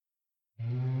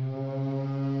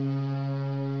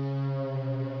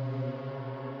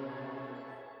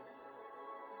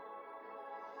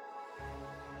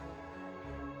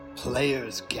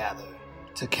players gather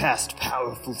to cast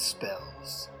powerful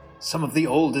spells. Some of the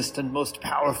oldest and most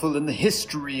powerful in the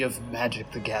history of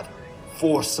Magic the Gathering.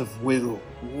 Force of Will,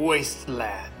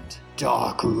 Wasteland,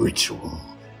 Dark Ritual,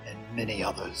 and many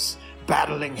others.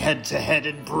 Battling head-to-head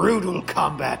in brutal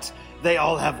combat, they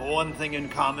all have one thing in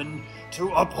common: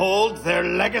 to uphold their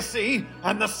legacy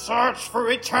and the search for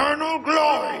eternal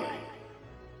glory.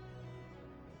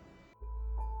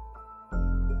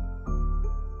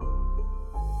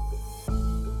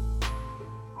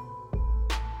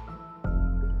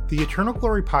 The Eternal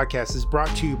Glory podcast is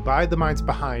brought to you by the minds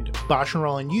behind Bosch and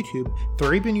Roll on YouTube,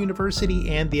 Thraben University,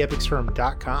 and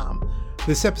theepicstorm.com.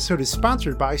 This episode is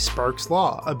sponsored by Sparks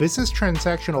Law, a business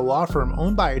transactional law firm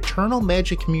owned by Eternal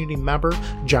Magic community member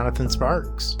Jonathan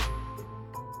Sparks.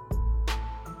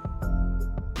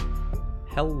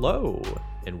 Hello,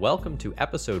 and welcome to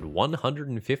episode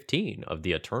 115 of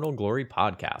the Eternal Glory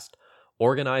podcast,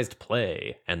 Organized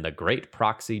Play and the Great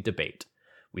Proxy Debate.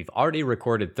 We've already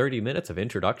recorded 30 minutes of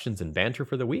introductions and banter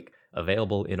for the week,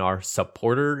 available in our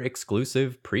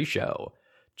supporter-exclusive pre-show.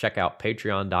 Check out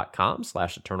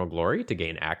patreon.com/eternalglory to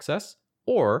gain access,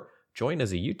 or join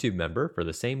as a YouTube member for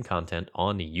the same content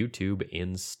on YouTube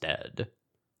instead.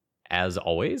 As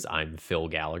always, I'm Phil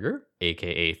Gallagher,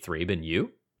 aka Thraben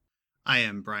U. I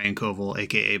am Brian Koval,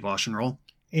 aka Bosch and Roll.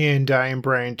 And I am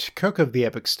Bryant, cook of the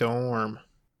Epic Storm.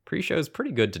 Pre-show is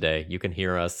pretty good today. You can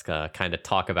hear us kind of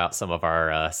talk about some of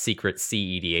our secret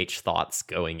CEDH thoughts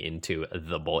going into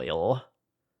the boil.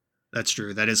 That's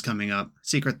true. That is coming up.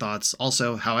 Secret thoughts.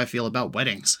 Also, how I feel about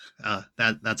weddings.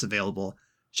 That's available.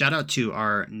 Shout out to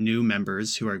our new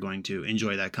members who are going to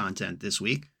enjoy that content this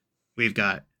week. We've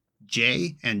got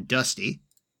Jay and Dusty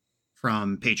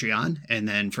from Patreon. And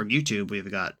then from YouTube,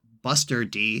 we've got Buster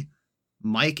D,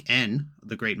 Mike N,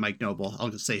 the great Mike Noble. I'll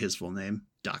just say his full name.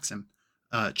 Dox him.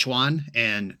 Chuan,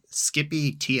 and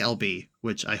Skippy TLB,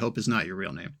 which I hope is not your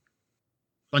real name.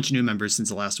 Bunch of new members since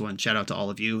the last one. Shout out to all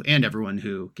of you and everyone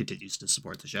who continues to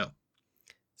support the show.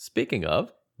 Speaking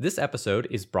of, this episode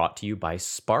is brought to you by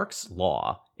Sparks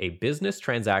Law, a business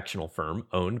transactional firm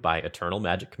owned by Eternal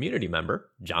Magic community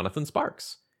member Jonathan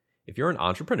Sparks. If you're an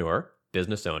entrepreneur,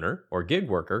 business owner, or gig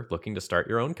worker looking to start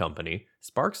your own company,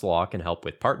 Sparks Law can help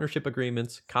with partnership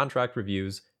agreements, contract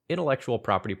reviews, intellectual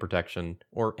property protection,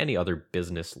 or any other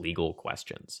business legal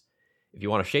questions. If you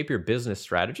want to shape your business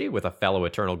strategy with a fellow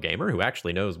Eternal gamer who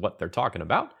actually knows what they're talking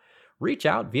about, reach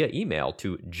out via email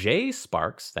to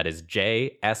jsparks, that is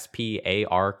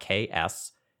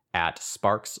JSPARKS, at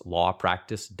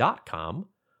sparkslawpractice.com,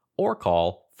 or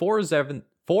call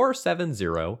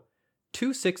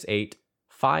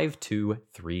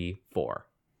 470-268-5234.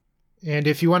 And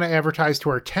if you want to advertise to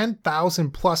our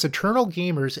 10,000 plus Eternal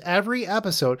gamers every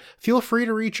episode, feel free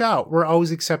to reach out. We're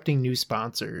always accepting new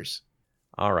sponsors.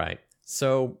 All right.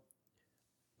 So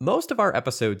most of our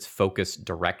episodes focus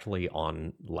directly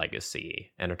on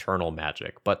Legacy and Eternal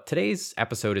Magic, but today's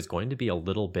episode is going to be a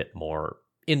little bit more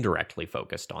indirectly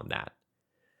focused on that.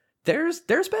 There's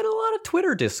been a lot of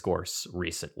Twitter discourse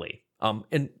recently,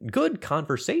 and good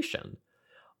conversation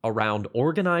around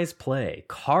organized play,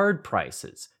 card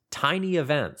prices, tiny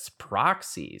events,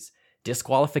 proxies,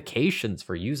 disqualifications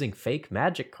for using fake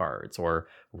magic cards or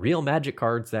real magic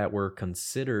cards that were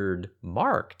considered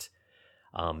marked.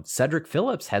 Cedric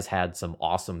Phillips has had some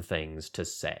awesome things to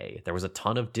say. There was a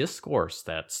ton of discourse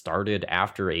that started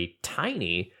after a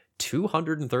tiny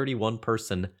 231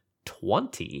 person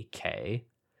 20K.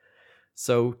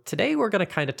 So today we're going to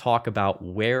kind of talk about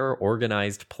where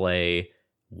organized play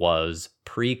was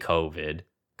pre-COVID,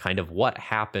 kind of what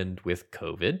happened with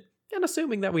COVID, and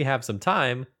assuming that we have some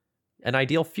time, an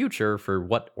ideal future for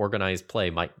what organized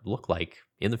play might look like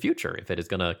in the future, if it is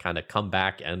going to kind of come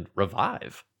back and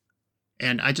revive.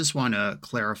 And I just want to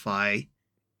clarify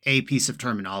a piece of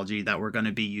terminology that we're going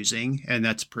to be using, and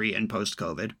that's pre and post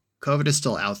COVID. COVID is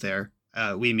still out there.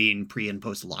 We mean pre and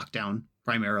post lockdown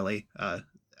primarily. I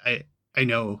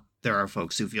know there are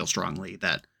folks who feel strongly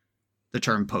that the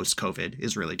term post COVID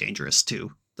is really dangerous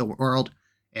to the world.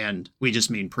 And we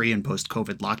just mean pre and post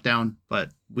COVID lockdown,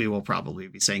 but we will probably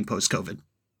be saying post COVID.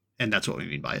 And that's what we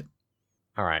mean by it.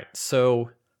 All right.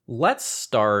 So let's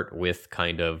start with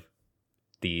kind of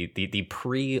the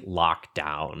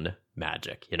pre-lockdown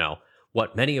Magic, you know,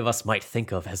 what many of us might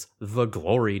think of as the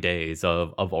glory days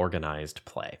of organized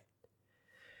play.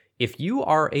 If you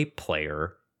are a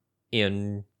player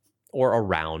in or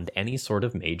around any sort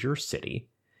of major city,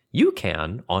 you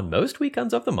can, on most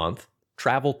weekends of the month,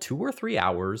 travel 2 or 3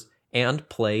 hours and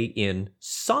play in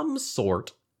some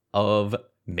sort of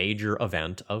major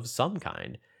event of some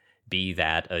kind. Be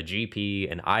that a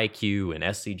GP, an IQ, an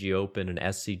SCG Open, an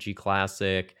SCG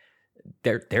Classic,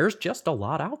 there's just a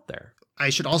lot out there. I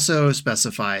should also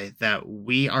specify that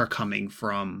we are coming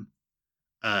from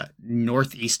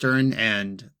northeastern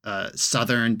and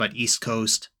southern but East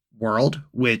Coast world,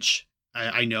 which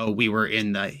I know we were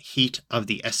in the heat of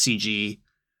the SCG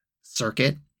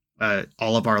circuit.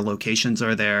 All of our locations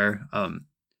are there.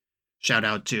 Shout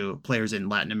out to players in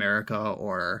Latin America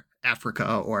or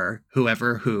Africa or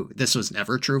whoever who this was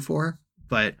never true for,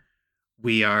 but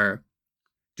we are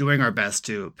doing our best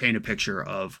to paint a picture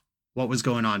of what was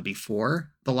going on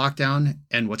before the lockdown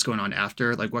and what's going on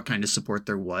after, like what kind of support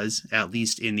there was, at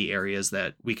least in the areas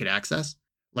that we could access.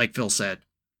 Like Phil said,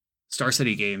 Star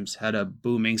City Games had a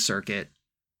booming circuit.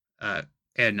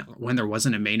 And when there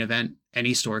wasn't a main event,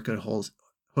 any store could host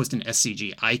an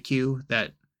SCG IQ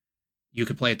that you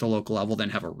could play at the local level, then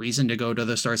have a reason to go to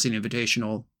the Star City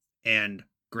Invitational and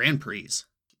Grand Prix.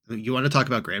 You want to talk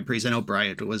about Grand Prix? I know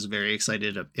Bryant was very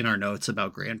excited in our notes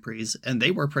about Grand Prix, and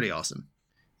they were pretty awesome.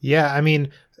 Yeah, I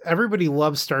mean, everybody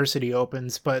loves Star City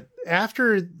Opens, but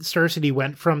after Star City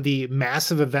went from the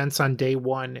massive events on day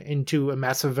one into a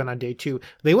massive event on day two,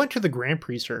 they went to the Grand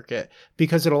Prix circuit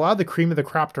because it allowed the cream of the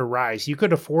crop to rise. You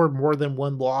could afford more than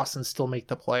one loss and still make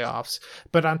the playoffs.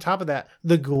 But on top of that,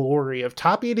 the glory of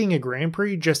top 8ing a Grand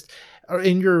Prix just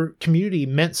in your community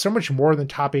meant so much more than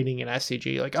top 8ing an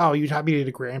SCG. Like, oh, you top 8ed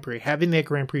a Grand Prix, having that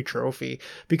Grand Prix trophy,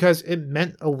 because it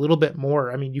meant a little bit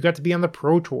more. I mean, you got to be on the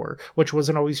Pro Tour, which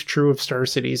wasn't always true of Star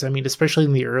Cities. I mean, especially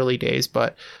in the early days,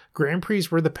 but Grand Prix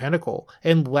were the pinnacle.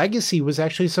 And Legacy was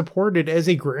actually supported as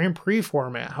a Grand Prix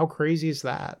format. How crazy is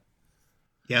that?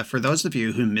 Yeah, for those of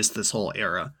you who missed this whole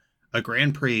era, a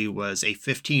Grand Prix was a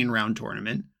 15-round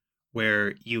tournament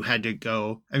where you had to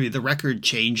go. I mean, the record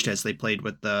changed as they played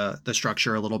with the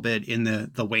structure a little bit in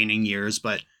the waning years,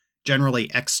 but generally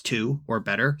X2 or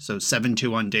better. So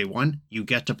 7-2 on day one, you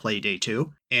get to play day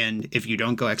two. And if you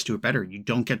don't go X2 or better, you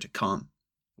don't get to come,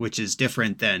 which is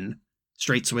different than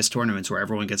straight Swiss tournaments where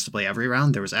everyone gets to play every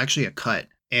round. There was actually a cut.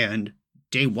 And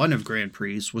day one of Grand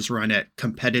Prix was run at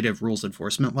competitive rules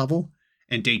enforcement level.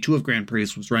 And day two of Grand Prix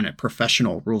was run at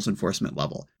professional rules enforcement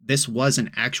level. This was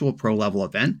an actual pro level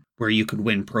event where you could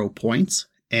win pro points.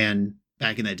 And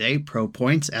back in the day, pro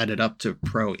points added up to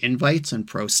pro invites and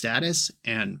pro status.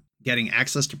 And getting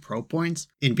access to pro points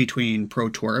in between pro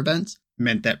tour events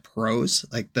meant that pros,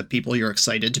 like the people you're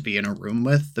excited to be in a room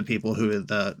with, the people who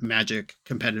the Magic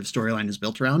competitive storyline is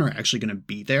built around, are actually going to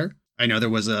be there. I know there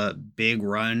was a big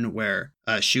run where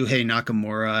Shuhei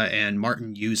Nakamura and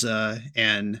Martin Yuza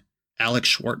and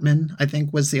Alex Schwartman, I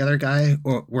think was the other guy,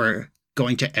 were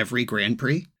going to every Grand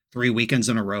Prix. 3 weekends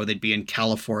in a row, they'd be in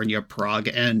California, Prague,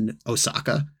 and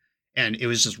Osaka. And it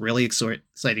was just really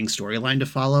exciting storyline to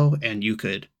follow. And you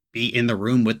could be in the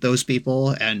room with those people.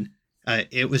 And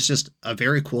it was just a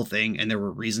very cool thing. And there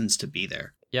were reasons to be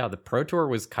there. Yeah, the Pro Tour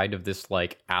was kind of this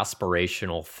like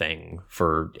aspirational thing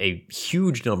for a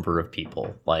huge number of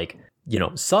people. Like, you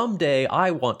know, someday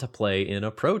I want to play in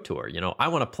a Pro Tour. You know, I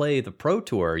want to play the Pro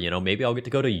Tour. You know, maybe I'll get to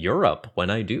go to Europe when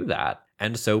I do that.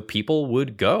 And so people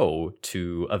would go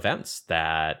to events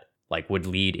that like would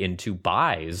lead into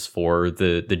buys for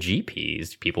the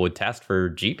GPs. People would test for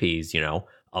GPs, you know,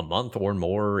 a month or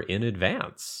more in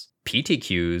advance.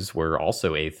 PTQs were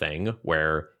also a thing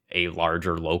where a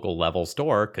larger local level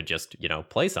store could just, you know,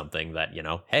 play something that, you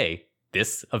know, hey,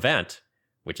 this event,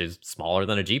 which is smaller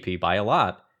than a GP by a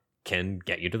lot, can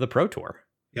get you to the Pro Tour.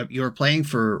 Yep, you were playing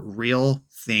for real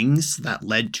things that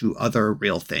led to other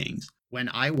real things. When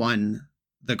I won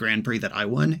the Grand Prix that I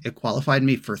won, it qualified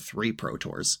me for 3 Pro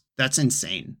Tours. That's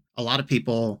insane. A lot of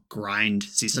people grind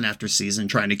season after season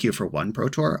trying to queue for 1 Pro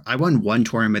Tour. I won 1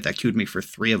 tournament that queued me for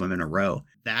 3 of them in a row.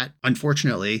 That,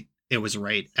 unfortunately, it was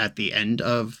right at the end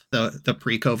of the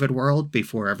pre-COVID world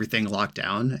before everything locked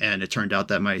down. And it turned out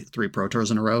that my 3 Pro Tours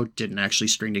in a row didn't actually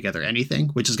string together anything,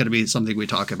 which is going to be something we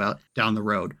talk about down the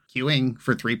road. Queuing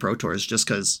for 3 Pro Tours just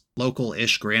because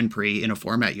local-ish Grand Prix in a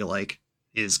format you like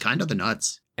is kind of the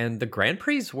nuts. And the Grand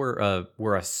Prix were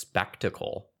a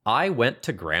spectacle. I went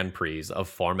to Grand Prix of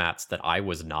formats that I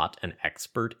was not an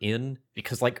expert in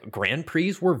because like Grand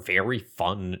Prix were very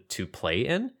fun to play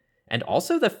in. And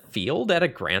also the field at a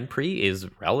Grand Prix is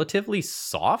relatively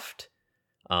soft,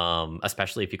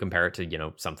 especially if you compare it to, you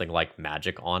know, something like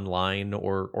Magic Online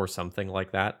or something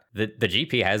like that. The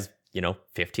GP has, you know,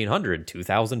 1,500,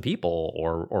 2,000 people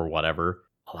or whatever.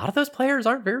 A lot of those players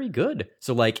aren't very good.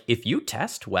 So like if you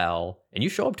test well and you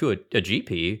show up to a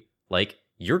GP, like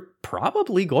you're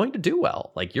probably going to do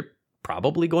well. Like you're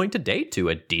probably going to day to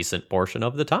a decent portion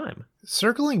of the time.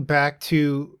 Circling back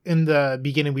to in the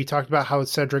beginning, we talked about how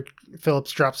Cedric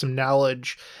Phillips dropped some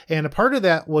knowledge, and a part of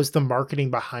that was the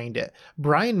marketing behind it.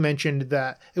 Brian mentioned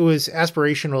that it was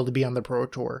aspirational to be on the Pro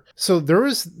Tour. So there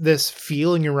was this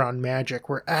feeling around Magic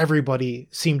where everybody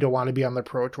seemed to want to be on the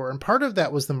Pro Tour, and part of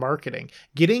that was the marketing.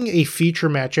 Getting a feature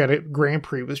match at a Grand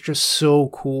Prix was just so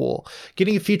cool.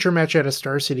 Getting a feature match at a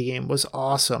Star City game was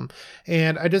awesome.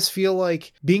 And I just feel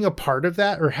like being a part of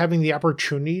that or having the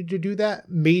opportunity to do that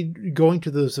made going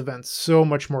to those events so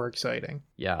much more exciting.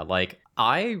 Yeah, like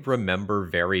I remember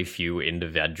very few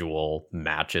individual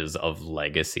matches of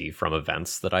Legacy from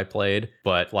events that I played,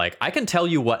 but like I can tell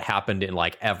you what happened in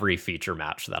like every feature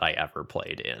match that I ever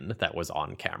played in that was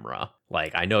on camera.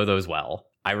 Like I know those well.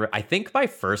 I think my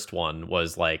first one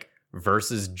was like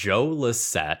versus Joe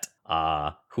Lissette,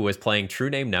 who was playing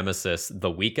True Name Nemesis the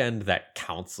weekend that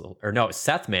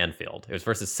Seth Manfield. It was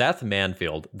versus Seth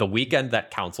Manfield the weekend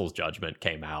that Council's Judgment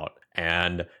came out.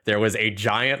 And there was a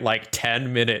giant, like,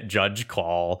 10-minute judge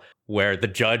call where the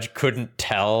judge couldn't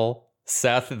tell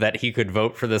Seth that he could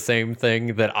vote for the same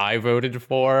thing that I voted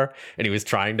for. And he was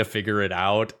trying to figure it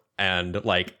out. And,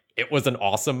 like, it was an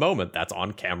awesome moment that's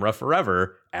on camera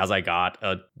forever as I got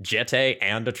a Jete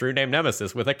and a True Name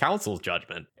Nemesis with a Council's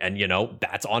Judgment. And, you know,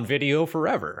 that's on video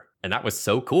forever. And that was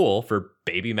so cool for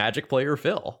baby Magic player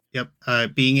Phil.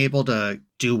 Yep. Being able to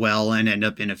do well and end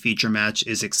up in a feature match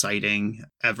is exciting.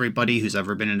 Everybody who's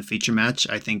ever been in a feature match,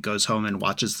 I think, goes home and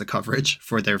watches the coverage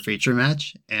for their feature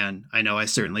match. And I know I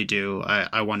certainly do.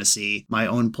 I want to see my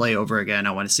own play over again.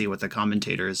 I want to see what the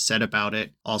commentators said about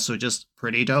it. Also, just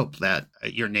pretty dope that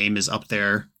your name is up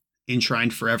there,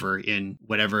 enshrined forever in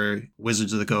whatever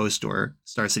Wizards of the Coast or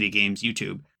Star City Games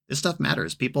YouTube. This stuff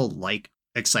matters. People like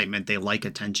excitement, they like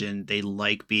attention, they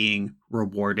like being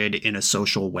rewarded in a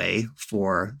social way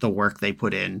for the work they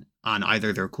put in on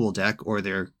either their cool deck or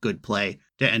their good play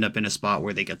to end up in a spot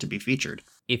where they get to be featured.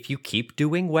 If you keep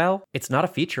doing well, it's not a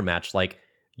feature match. Like,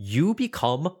 you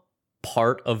become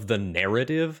part of the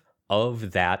narrative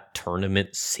of that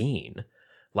tournament scene.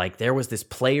 Like, there was this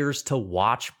players to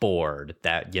watch board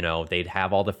that, you know, they'd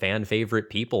have all the fan favorite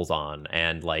peoples on,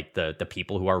 and like the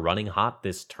people who are running hot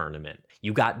this tournament.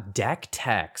 You got deck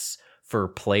techs for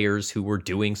players who were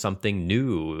doing something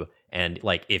new. And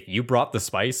like, if you brought the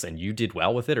spice and you did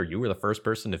well with it, or you were the first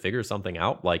person to figure something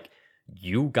out, like,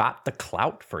 you got the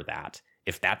clout for that.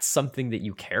 If that's something that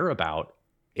you care about,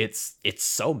 it's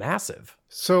so massive.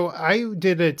 So I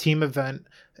did a team event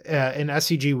in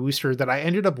SCG Worcester that I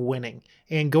ended up winning.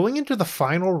 And going into the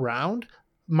final round,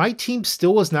 my team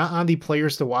still was not on the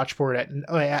players to watch board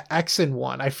at X and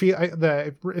 1. I feel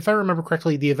if I remember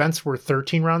correctly, the events were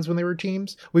 13 rounds when they were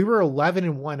teams. We were 11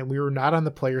 and 1, and we were not on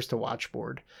the players to watch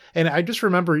board. And I just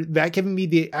remember that giving me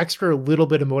the extra little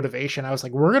bit of motivation. I was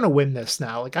like, we're going to win this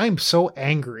now. Like, I'm so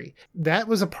angry. That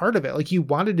was a part of it. Like, you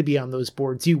wanted to be on those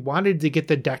boards. You wanted to get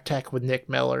the deck tech with Nick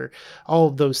Miller, all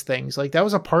of those things. Like, that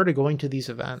was a part of going to these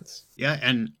events. Yeah,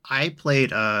 and I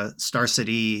played a Star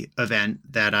City event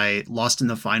that I lost in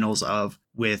the finals of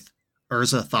with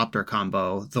Urza Thopter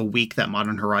combo the week that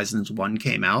Modern Horizons 1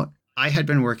 came out. I had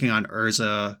been working on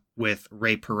Urza with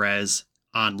Ray Perez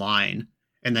online,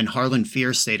 and then Harlan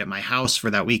Fierce stayed at my house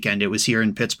for that weekend. It was here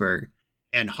in Pittsburgh,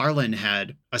 and Harlan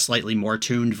had a slightly more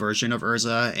tuned version of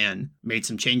Urza and made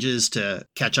some changes to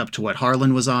catch up to what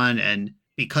Harlan was on. And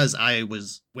because I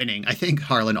was winning, I think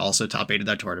Harlan also top-8'd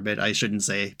that tournament. I shouldn't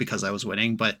say because I was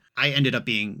winning, but I ended up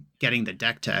getting the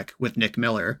deck tech with Nick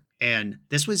Miller. And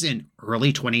this was in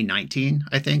early 2019,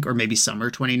 I think, or maybe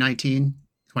summer 2019,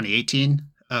 2018.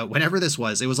 Whenever this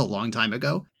was, it was a long time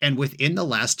ago. And within the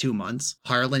last 2 months,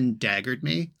 Harlan daggered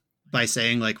me by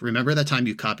saying, like, remember that time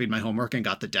you copied my homework and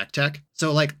got the deck tech?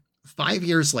 So, like, 5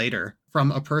 years later, from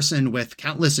a person with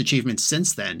countless achievements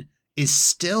since then, it's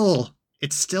still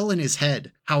in his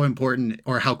head how important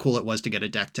or how cool it was to get a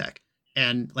deck tech.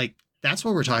 And, like, that's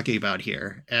what we're talking about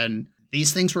here. And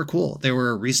these things were cool. They were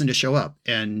a reason to show up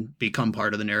and become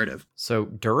part of the narrative. So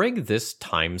during this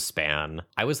time span,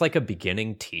 I was like a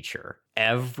beginning teacher.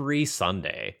 Every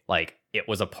Sunday, like, it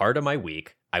was a part of my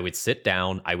week. I would sit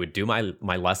down, I would do my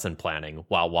lesson planning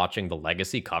while watching the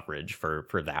Legacy coverage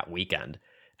for that weekend.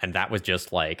 And that was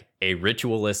just like a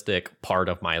ritualistic part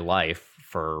of my life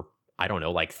for, I don't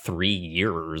know, like 3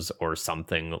 years or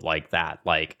something like that.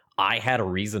 Like, I had a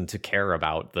reason to care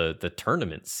about the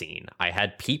tournament scene. I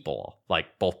had people,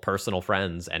 like both personal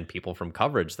friends and people from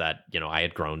coverage that, you know, I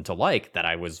had grown to like, that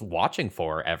I was watching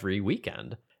for every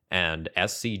weekend. And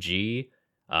SCG,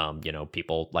 you know,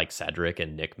 people like Cedric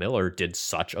and Nick Miller did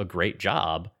such a great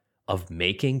job of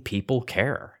making people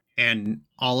care. And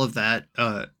all of that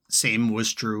same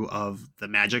was true of the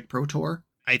Magic Pro Tour.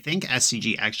 I think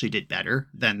SCG actually did better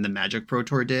than the Magic Pro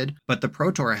Tour did, but the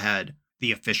Pro Tour had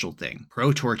the official thing.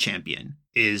 Pro Tour Champion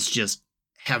is just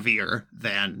heavier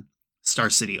than Star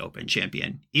City Open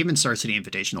Champion. Even Star City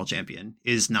Invitational Champion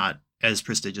is not as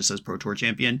prestigious as Pro Tour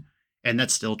Champion, and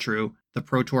that's still true. The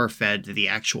Pro Tour fed the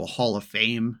actual Hall of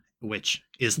Fame, which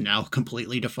is now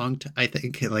completely defunct, I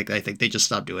think. I think they just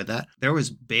stopped doing that. There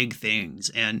was big things,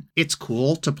 and it's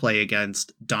cool to play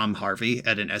against Dom Harvey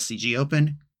at an SCG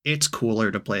Open. It's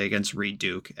cooler to play against Reed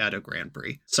Duke at a Grand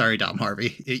Prix. Sorry, Dom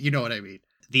Harvey. You know what I mean.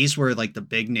 These were like the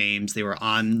big names. They were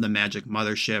on the Magic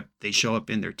mothership. They show up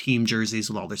in their team jerseys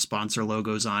with all their sponsor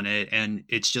logos on it. And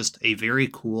it's just a very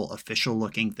cool official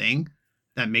looking thing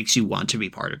that makes you want to be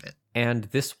part of it. And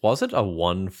this wasn't a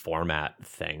one format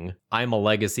thing. I'm a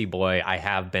legacy boy. I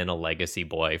have been a legacy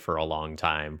boy for a long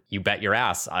time. You bet your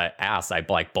ass. I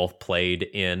like both played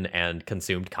in and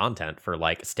consumed content for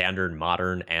like standard,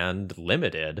 modern, and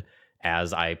limited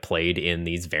as I played in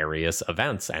these various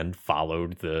events and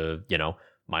followed the,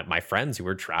 my friends who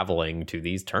were traveling to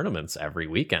these tournaments every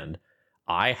weekend.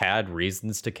 I had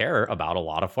reasons to care about a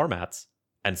lot of formats.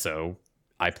 And so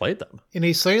I played them. In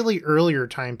a slightly earlier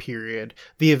time period,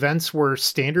 the events were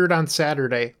standard on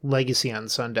Saturday, legacy on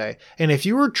Sunday. And if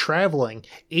you were traveling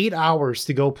 8 hours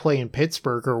to go play in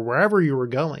Pittsburgh or wherever you were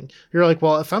going, you're like,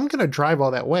 well, if I'm going to drive all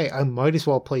that way, I might as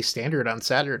well play standard on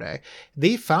Saturday.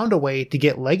 They found a way to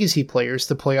get legacy players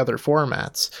to play other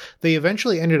formats. They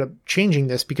eventually ended up changing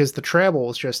this because the travel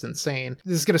was just insane.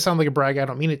 This is going to sound like a brag. I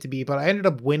don't mean it to be, but I ended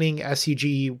up winning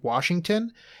SCG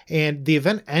Washington, and the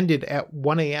event ended at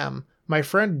 1 a.m. My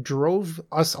friend drove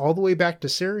us all the way back to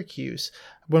Syracuse.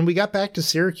 When we got back to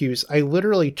Syracuse, I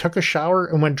literally took a shower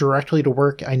and went directly to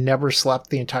work. I never slept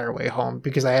the entire way home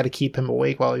because I had to keep him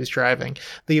awake while he was driving.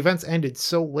 The events ended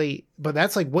so late, but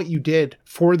that's like what you did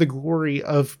for the glory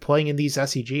of playing in these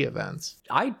SEG events.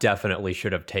 I definitely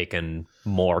should have taken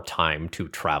more time to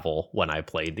travel when I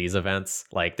played these events.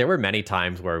 Like, there were many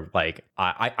times where, like,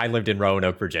 I lived in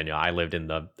Roanoke, Virginia. I lived in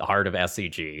the heart of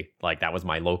SCG. Like, that was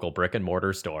my local brick and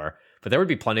mortar store. But there would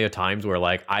be plenty of times where,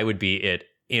 like, I would be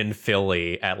in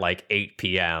Philly at like 8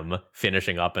 p.m.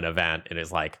 finishing up an event, and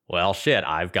it's like, well, shit,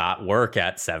 I've got work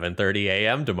at 7:30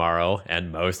 a.m. tomorrow,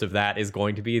 and most of that is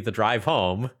going to be the drive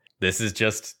home. This is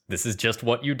just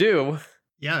what you do.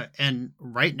 Yeah, and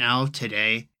right now,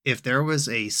 today, if there was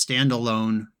a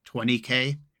standalone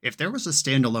 20K, if there was a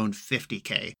standalone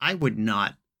 50K, I would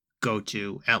not go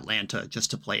to Atlanta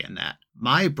just to play in that.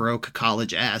 My broke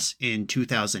college ass in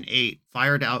 2008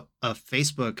 fired out a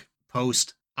Facebook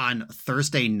post on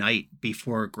Thursday night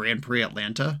before Grand Prix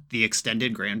Atlanta, the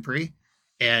extended Grand Prix.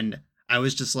 And I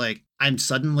was just like, I'm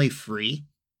suddenly free.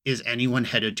 Is anyone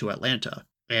headed to Atlanta?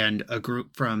 And a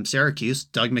group from Syracuse,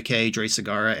 Doug McKay, Dre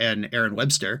Segara, and Aaron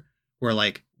Webster, were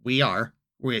like, we are.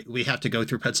 We have to go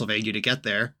through Pennsylvania to get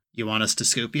there. You want us to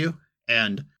scoop you?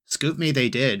 And scoop me they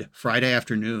did Friday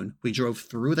afternoon. We drove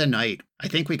through the night. I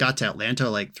think we got to Atlanta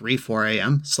like 4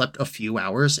 a.m., slept a few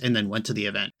hours, and then went to the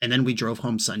event. And then we drove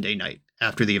home Sunday night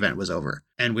after the event was over.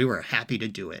 And we were happy to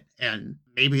do it. And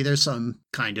maybe there's some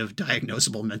kind of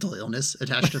diagnosable mental illness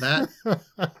attached to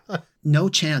that. No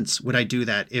chance would I do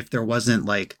that if there wasn't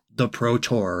like the Pro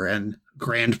Tour and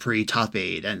Grand Prix Top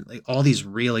 8 and like all these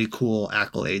really cool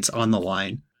accolades on the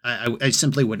line. I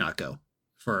simply would not go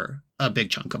for a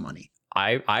big chunk of money.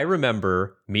 I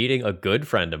remember meeting a good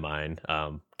friend of mine,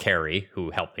 Carrie, who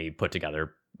helped me put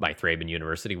together my Thraben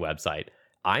University website.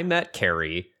 I met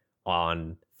Carrie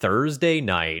on Thursday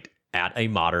night at a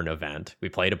Modern event. We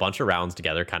played a bunch of rounds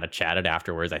together, kind of chatted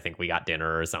afterwards. I think we got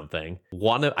dinner or something.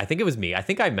 I think it was me. I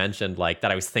think I mentioned like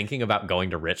that I was thinking about going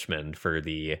to Richmond for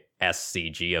the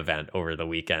SCG event over the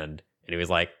weekend. And he was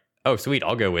like, oh, sweet,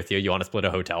 I'll go with you. You want to split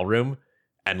a hotel room?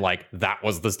 And like, that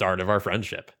was the start of our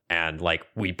friendship. And like,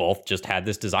 we both just had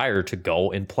this desire to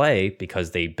go and play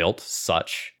because they built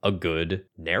such a good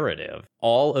narrative.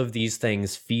 All of these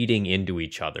things feeding into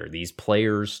each other, these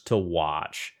players to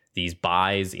watch, these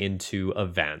buys into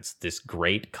events, this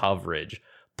great coverage,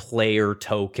 player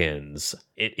tokens,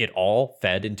 it all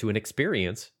fed into an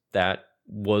experience that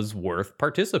was worth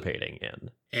participating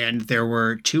in. And there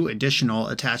were 2 additional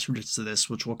attachments to this,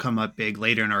 which will come up big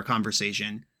later in our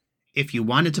conversation. If you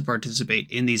wanted to participate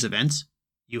in these events,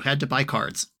 you had to buy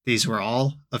cards. These were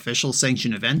all official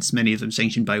sanctioned events, many of them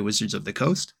sanctioned by Wizards of the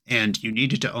Coast, and you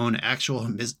needed to own actual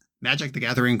Magic the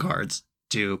Gathering cards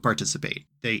to participate.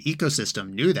 The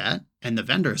ecosystem knew that, and the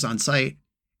vendors on site,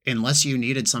 unless you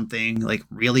needed something like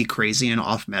really crazy and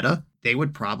off meta, they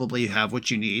would probably have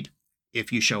what you need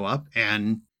if you show up.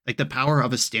 And like the power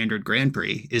of a standard Grand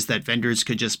Prix is that vendors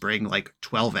could just bring like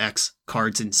 12x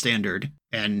cards in standard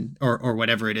and or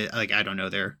whatever it is. Like, I don't know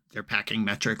their packing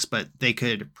metrics, but they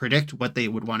could predict what they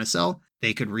would want to sell.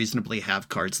 They could reasonably have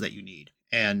cards that you need.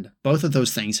 And both of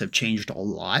those things have changed a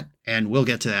lot, and we'll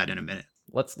get to that in a minute.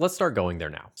 Let's start going there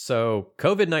now. So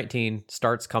COVID-19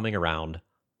 starts coming around,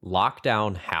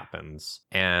 lockdown happens,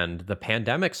 and the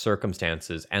pandemic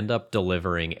circumstances end up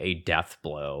delivering a death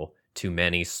blow to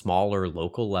many smaller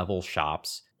local level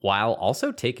shops, while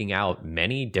also taking out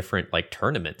many different like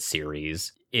tournament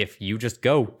series. If you just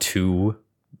go 2,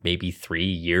 maybe 3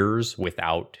 years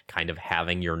without kind of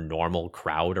having your normal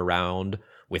crowd around,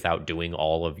 without doing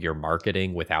all of your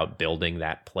marketing, without building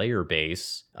that player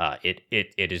base, it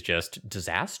is just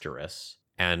disastrous.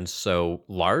 And so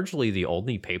largely the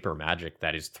only paper Magic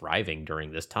that is thriving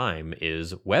during this time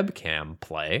is webcam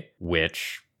play,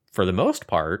 which for the most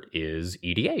part is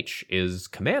EDH, is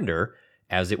Commander,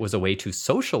 as it was a way to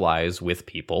socialize with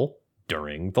people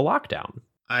during the lockdown.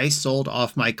 I sold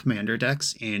off my Commander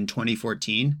decks in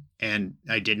 2014, and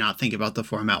I did not think about the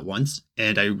format once,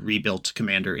 and I rebuilt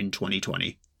Commander in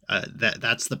 2020.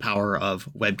 That's the power of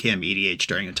webcam EDH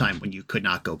during a time when you could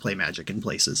not go play Magic in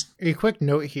places. A quick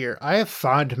note here. I have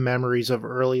fond memories of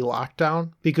early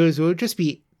lockdown because it would just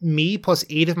be me plus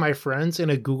 8 of my friends in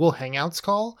a Google Hangouts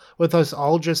call with us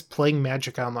all just playing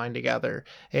Magic Online together.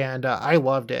 And I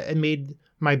loved it. It made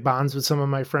my bonds with some of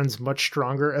my friends much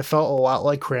stronger. It felt a lot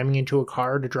like cramming into a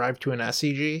car to drive to an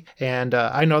SCG. And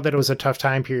I know that it was a tough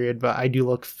time period, but I do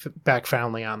look back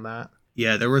fondly on that.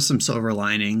 Yeah, there were some silver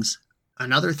linings.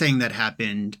 Another thing that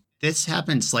happened, this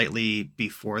happened slightly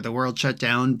before the world shut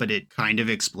down, but it kind of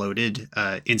exploded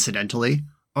incidentally.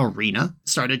 Arena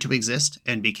started to exist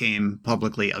and became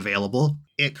publicly available.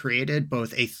 It created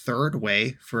both a third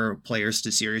way for players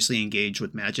to seriously engage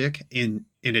with Magic in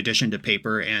addition to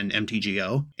paper and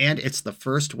MTGO. And it's the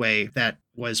first way that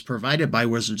was provided by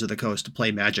Wizards of the Coast to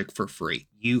play Magic for free.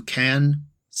 You can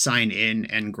sign in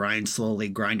and slowly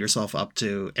grind yourself up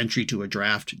to entry to a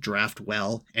draft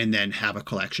well, and then have a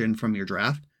collection from your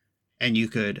draft. And you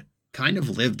could kind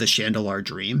of live the Chandelar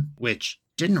dream, which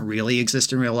didn't really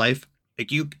exist in real life.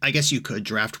 Like I guess you could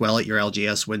draft well at your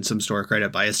LGS, win some store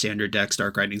credit, buy a standard deck,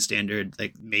 start grinding standard.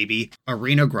 Like maybe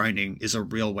arena grinding is a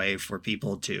real way for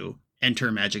people to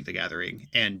enter Magic the Gathering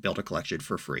and build a collection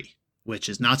for free, which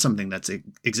is not something that's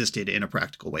existed in a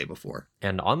practical way before.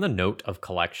 And on the note of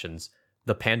collections,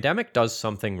 the pandemic does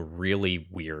something really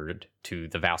weird to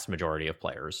the vast majority of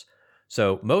players.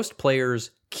 So most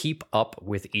players keep up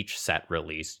with each set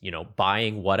release,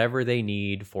 buying whatever they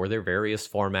need for their various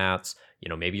formats.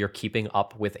 Maybe you're keeping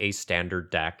up with a standard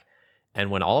deck.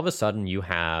 And when all of a sudden you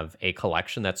have a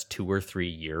collection that's 2 or 3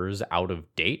 years out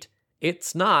of date,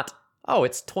 it's not, oh,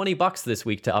 it's $20 this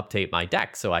week to update my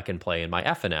deck so I can play in my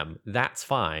F&M. That's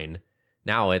fine.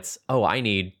 Now it's, oh, I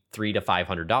need $300 to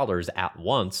 $500 at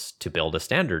once to build a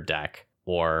standard deck.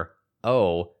 Or,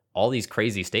 oh, all these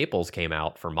crazy staples came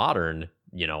out for Modern.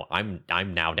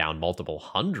 I'm now down multiple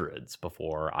hundreds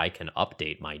before I can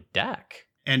update my deck.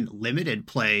 And limited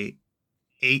play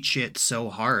ate shit so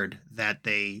hard that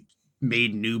they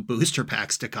made new booster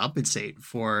packs to compensate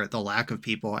for the lack of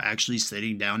people actually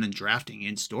sitting down and drafting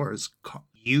in stores.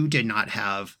 You did not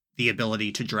have the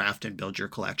ability to draft and build your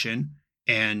collection,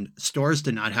 and stores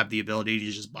did not have the ability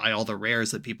to just buy all the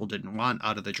rares that people didn't want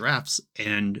out of the drafts,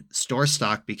 and store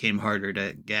stock became harder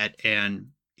to get, and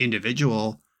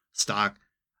individual stock.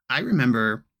 I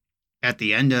remember at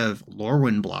the end of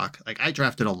Lorwyn block, like I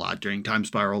drafted a lot during Time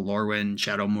Spiral, Lorwyn,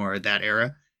 Shadowmoor, that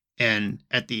era. And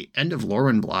at the end of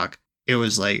Lorwyn block, it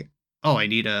was like, oh, I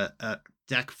need a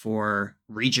deck for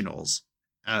regionals.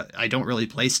 I don't really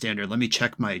play standard. Let me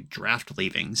check my draft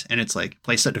leavings. And it's like,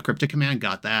 play set to Cryptic Command,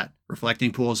 got that.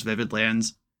 Reflecting Pools, Vivid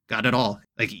Lands, got it all.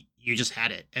 Like, you just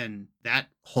had it. And that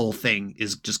whole thing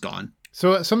is just gone.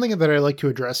 So something that I like to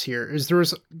address here is there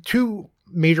was 2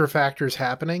 major factors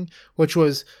happening, which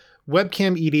was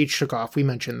webcam EDH took off. We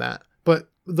mentioned that. But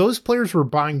those players were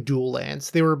buying dual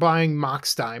lands. They were buying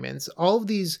Mox Diamonds. All of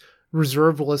these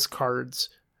reserve list cards,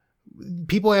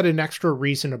 people had an extra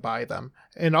reason to buy them.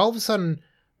 And all of a sudden,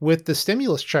 with the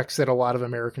stimulus checks that a lot of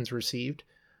Americans received,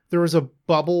 there was a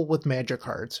bubble with Magic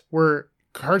cards where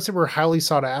cards that were highly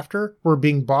sought after were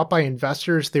being bought by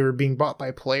investors, they were being bought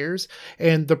by players,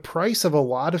 and the price of a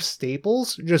lot of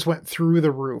staples just went through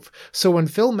the roof. So when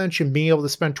Phil mentioned being able to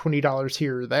spend $20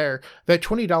 here or there, that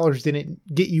 $20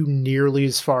 didn't get you nearly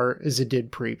as far as it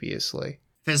did previously.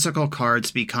 Physical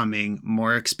cards becoming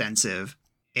more expensive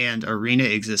and Arena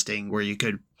existing where you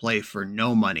could play for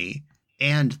no money,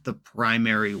 and the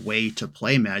primary way to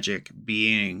play Magic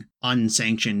being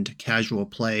unsanctioned casual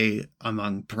play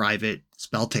among private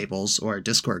spell tables or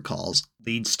Discord calls,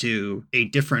 leads to a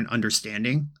different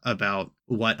understanding about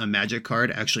what a Magic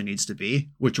card actually needs to be,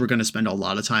 which we're going to spend a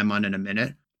lot of time on in a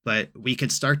minute. but we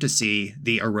could start to see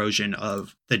the erosion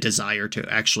of the desire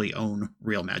to actually own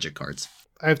real Magic cards.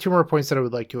 I have 2 more points that I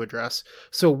would like to address.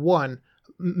 So one,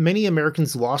 many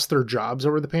Americans lost their jobs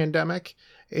over the pandemic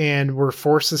and were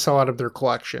forced to sell out of their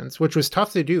collections, which was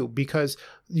tough to do because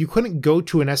you couldn't go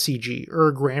to an SCG or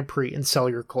a Grand Prix and sell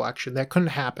your collection. That couldn't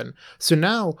happen. So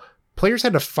now players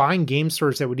had to find game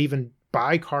stores that would even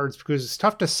buy cards because it's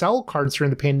tough to sell cards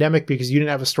during the pandemic because you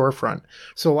didn't have a storefront.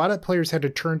 So a lot of players had to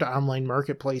turn to online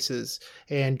marketplaces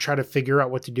and try to figure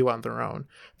out what to do on their own.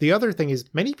 The other thing is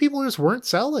many people just weren't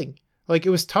selling. Like,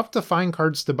 it was tough to find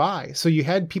cards to buy. So you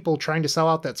had people trying to sell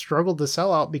out that struggled to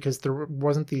sell out because there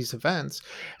wasn't these events.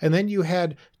 And then you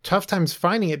had tough times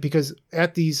finding it because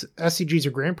at these SCGs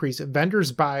or Grand Prix,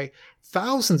 vendors buy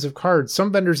thousands of cards.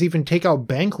 Some vendors even take out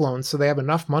bank loans so they have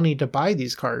enough money to buy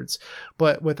these cards.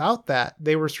 But without that,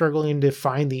 they were struggling to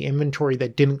find the inventory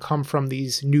that didn't come from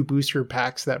these new booster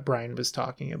packs that Brian was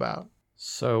talking about.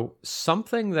 So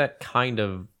something that kind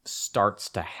of starts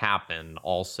to happen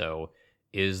also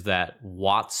is that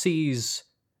WotC's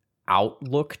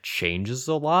outlook changes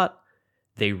a lot.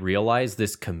 They realize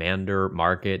this commander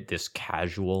market, this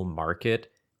casual market,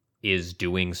 is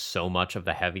doing so much of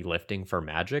the heavy lifting for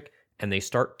Magic, and they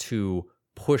start to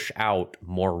push out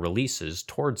more releases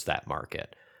towards that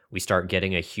market. We start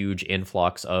getting a huge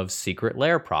influx of Secret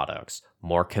Lair products,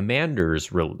 more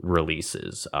Commanders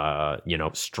releases,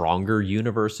 stronger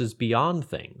universes beyond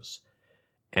things.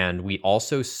 And we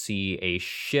also see a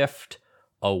shift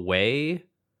away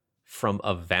from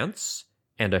events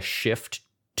and a shift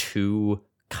to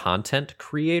content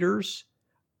creators.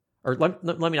 Or let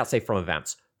me not say from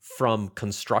events, from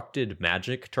constructed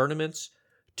Magic tournaments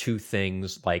to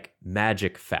things like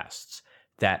Magic Fests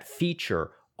that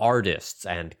feature artists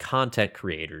and content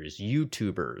creators,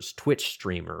 YouTubers, Twitch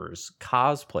streamers,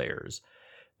 cosplayers.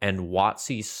 And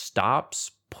WotC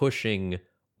stops pushing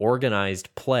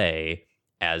organized play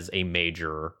as a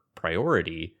major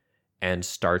priority and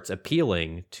starts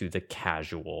appealing to the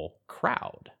casual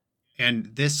crowd.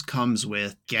 And this comes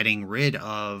with getting rid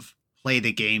of play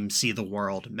the game, see the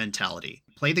world mentality.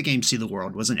 Play the game, see the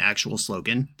world was an actual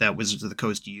slogan that Wizards of the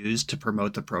Coast used to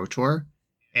promote the Pro Tour.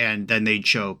 And then they'd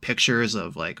show pictures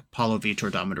of like Paulo Vitor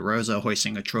Damarosa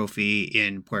hoisting a trophy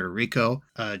in Puerto Rico,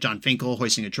 John Finkel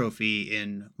hoisting a trophy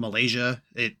in Malaysia.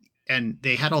 And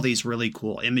they had all these really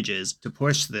cool images to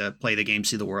push the play the game,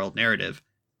 see the world narrative.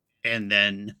 And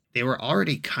then they were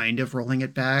already kind of rolling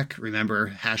it back.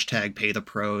 Remember, hashtag pay the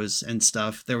pros and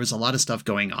stuff. There was a lot of stuff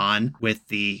going on with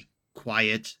the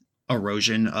quiet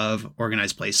erosion of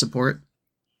organized play support,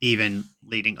 even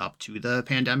leading up to the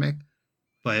pandemic.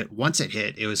 But once it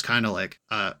hit, it was kind of like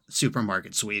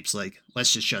supermarket sweeps, like,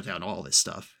 let's just shut down all this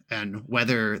stuff. And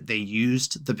whether they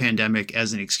used the pandemic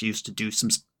as an excuse to do some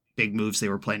big moves they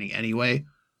were planning anyway,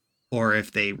 or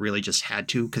if they really just had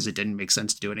to because it didn't make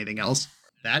sense to do anything else,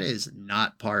 that is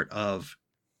not part of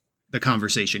the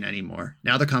conversation anymore.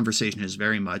 Now the conversation is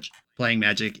very much playing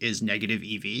Magic is negative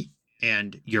EV,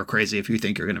 and you're crazy if you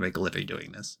think you're going to make a living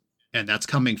doing this. And that's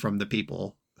coming from the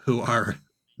people who are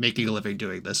making a living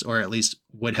doing this, or at least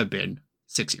would have been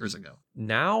 6 years ago.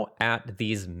 Now at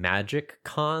these Magic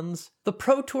cons, the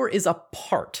Pro Tour is a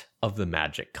part of the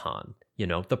Magic Con. You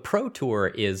know, the Pro Tour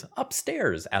is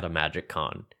upstairs at a Magic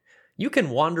Con. You can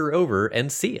wander over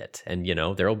and see it. And, you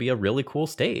know, there'll be a really cool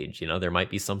stage. You know, there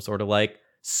might be some sort of like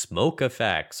smoke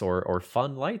effects or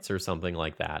fun lights or something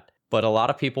like that. But a lot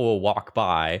of people will walk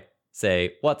by,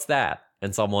 say, what's that?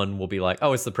 And someone will be like,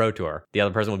 oh, it's the Pro Tour. The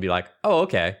other person will be like, oh,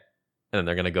 okay. And then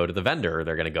they're going to go to the vendor.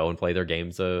 They're going to go and play their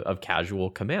games of casual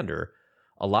Commander.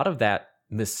 A lot of that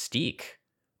mystique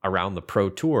around the Pro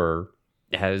Tour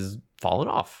has fallen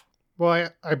off. Well,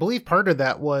 I believe part of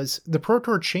that was the Pro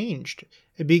Tour changed.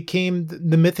 It became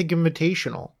the Mythic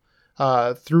Invitational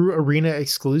through Arena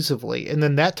exclusively. And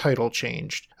then that title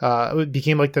changed. It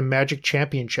became like the Magic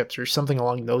Championships or something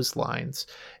along those lines.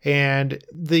 And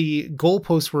the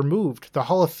goalposts were moved. The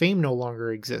Hall of Fame no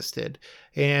longer existed.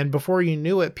 And before you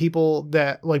knew it, people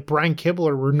that like Brian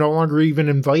Kibler were no longer even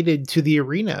invited to the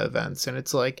arena events. And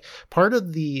it's like part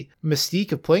of the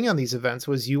mystique of playing on these events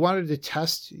was you wanted to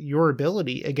test your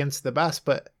ability against the best,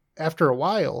 but after a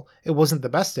while, it wasn't the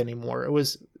best anymore. It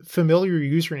was familiar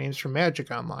usernames from Magic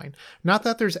Online. Not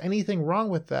that there's anything wrong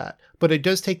with that, but it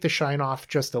does take the shine off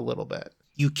just a little bit.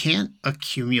 You can't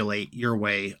accumulate your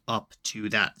way up to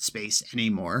that space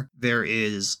anymore. There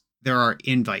are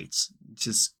invites,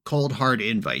 just cold hard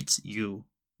invites. You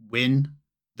win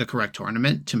the correct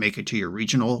tournament to make it to your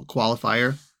regional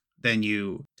qualifier. Then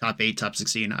you top 8, top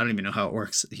 16. I don't even know how it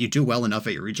works. You do well enough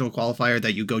at your regional qualifier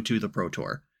that you go to the Pro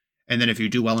Tour. And then if you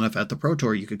do well enough at the Pro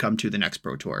Tour, you could come to the next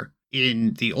Pro Tour.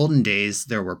 in the olden days,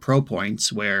 there were pro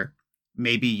points where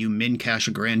maybe you min cash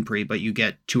a Grand Prix, but you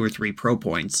get 2 or 3 pro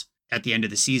points. At the end of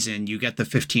the season, you get the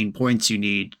 15 points you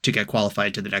need to get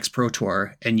qualified to the next Pro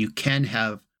Tour, and you can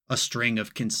have a string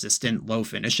of consistent low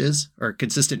finishes, or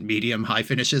consistent medium high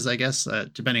finishes, I guess,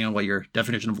 depending on what your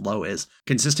definition of low is.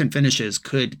 Consistent finishes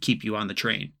could keep you on the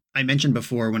train. I mentioned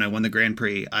before when I won the Grand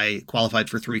Prix, I qualified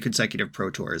for 3 consecutive Pro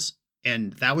Tours.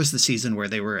 And that was the season where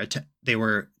they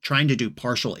were trying to do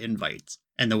partial invites.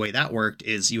 And the way that worked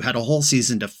is you had a whole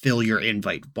season to fill your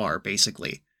invite bar,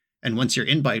 basically. And once your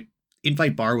invite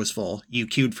bar was full, you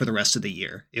queued for the rest of the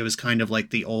year. It was kind of like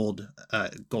the old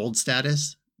gold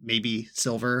status, maybe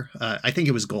silver. I think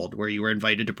it was gold, where you were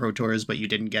invited to Pro Tours, but you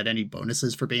didn't get any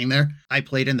bonuses for being there. I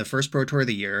played in the first Pro Tour of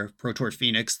the year, Pro Tour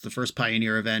Phoenix, the first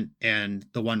Pioneer event, and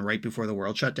the one right before the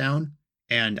world shut down.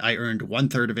 And I earned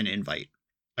 1/3 of an invite.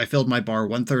 I filled my bar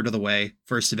 1/3 of the way,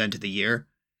 first event of the year,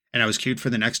 and I was queued for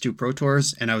the next 2 Pro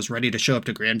Tours, and I was ready to show up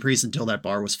to Grand Prix until that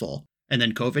bar was full. And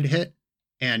then COVID hit,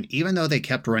 and even though they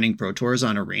kept running Pro Tours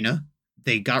on Arena,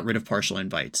 they got rid of partial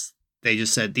invites. They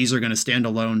just said, these are going to stand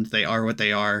alone, they are what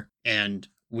they are, and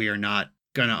we are not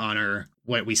going to honor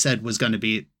what we said was going to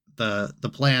be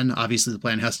the plan. Obviously, the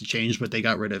plan has to change, but they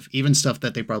got rid of even stuff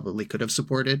that they probably could have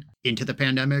supported into the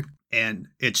pandemic, and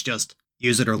it's just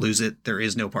use it or lose it. There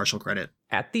is no partial credit.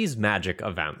 At these Magic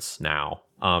events now,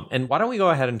 and why don't we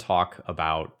go ahead and talk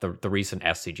about the recent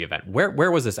SCG event?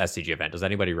 Where was this SCG event? Does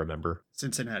anybody remember?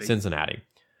 Cincinnati.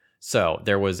 So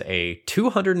there was a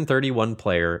 231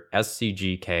 player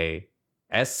SCG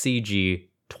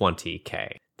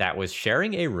 20K that was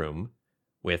sharing a room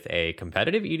with a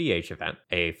competitive EDH event,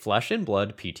 a Flesh and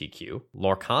Blood PTQ,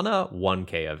 Lorcana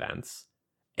 1K events,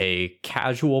 a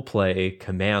casual play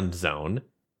Command Zone,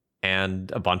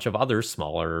 and a bunch of other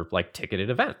smaller, like, ticketed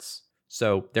events.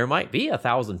 So there might be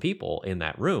 1,000 people in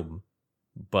that room,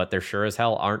 but there sure as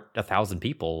hell aren't 1,000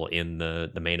 people in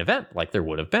the main event like there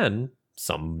would have been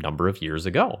some number of years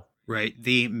ago. Right.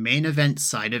 The main event,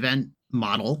 side event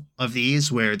model of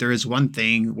these, where there is one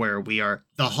thing where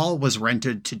the hall was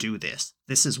rented to do this.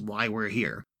 This is why we're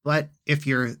here. But if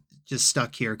you're just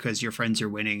stuck here because your friends are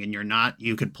winning and you're not,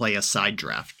 you could play a side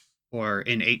draft or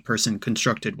an 8-person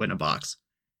constructed win-a-box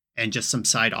and just some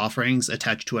side offerings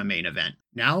attached to a main event.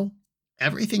 Now,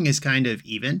 everything is kind of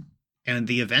even, and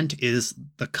the event is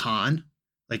the con.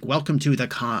 Like, welcome to the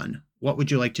con. What would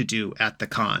you like to do at the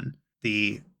con?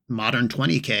 The modern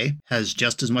 20K has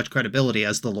just as much credibility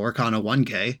as the Lorcana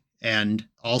 1K, and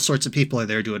all sorts of people are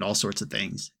there doing all sorts of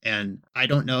things. And I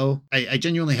don't know. I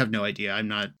genuinely have no idea. I'm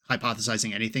not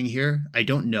hypothesizing anything here. I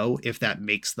don't know if that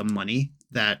makes the money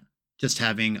that just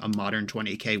having a modern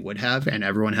 20K would have, and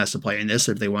everyone has to play in this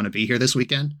if they want to be here this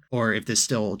weekend, or if this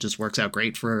still just works out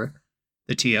great for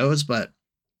the TOs. But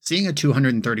seeing a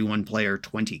 231 player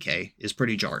 20K is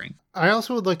pretty jarring. I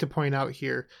also would like to point out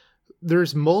here,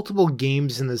 there's multiple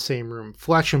games in the same room: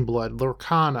 Flesh and Blood,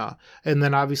 Lorcana, and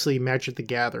then obviously Magic the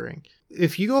Gathering.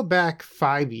 If you go back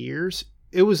 5 years,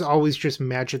 it was always just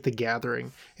Magic the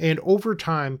Gathering. And over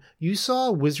time, you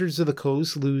saw Wizards of the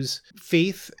Coast lose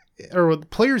faith, or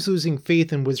players losing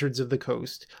faith in Wizards of the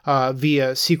Coast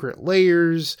via secret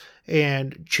layers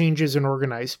and changes in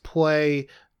organized play,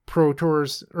 pro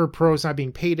tours or pros not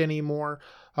being paid anymore,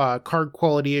 card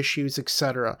quality issues,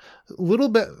 etc. Little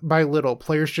bit by little,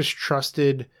 players just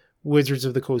trusted Wizards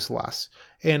of the Coast less.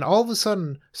 And all of a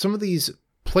sudden, some of these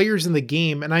players in the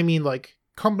game, and I mean like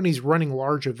companies running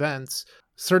large events,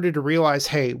 started to realize,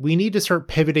 hey, we need to start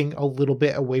pivoting a little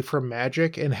bit away from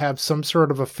Magic and have some sort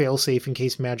of a failsafe in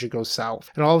case Magic goes south.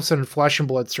 And all of a sudden, Flesh and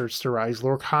Blood starts to rise.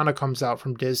 Lorcana comes out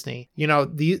from Disney. You know,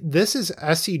 this is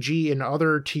SCG and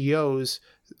other TOs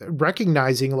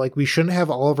recognizing like we shouldn't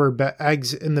have all of our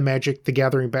eggs in the Magic the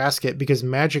Gathering basket, because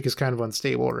Magic is kind of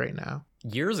unstable right now.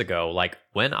 Years ago, like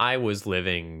when I was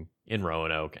living in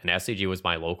Roanoke and SCG was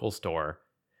my local store,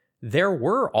 there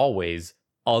were always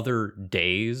other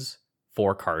days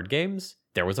for card games.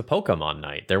 There was a Pokemon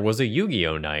night, there was a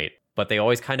Yu-Gi-Oh night, but they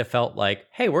always kind of felt like,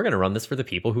 hey, we're going to run this for the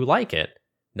people who like it,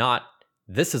 not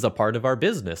this is a part of our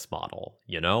business model,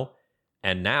 you know?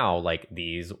 And now, like,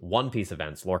 these One Piece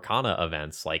events, Lorcana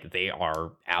events, like, they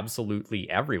are absolutely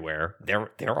everywhere. They're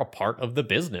a part of the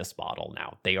business model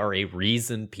now. They are a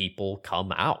reason people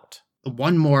come out.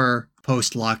 One more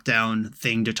post-lockdown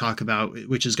thing to talk about,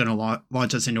 which is going to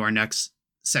launch us into our next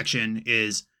section,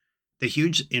 is the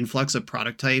huge influx of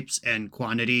product types and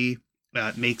quantity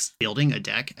makes building a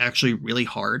deck actually really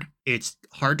hard. It's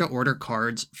hard to order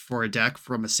cards for a deck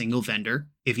from a single vendor.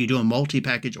 If you do a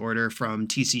multi-package order from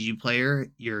TCG Player,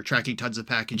 you're tracking tons of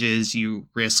packages. You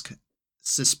risk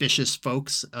suspicious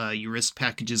folks. You risk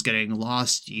packages getting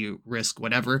lost, you risk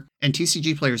whatever. And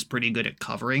TCG Player is pretty good at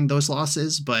covering those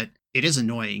losses, but it is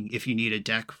annoying if you need a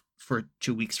deck for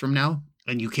 2 weeks from now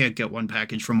and you can't get one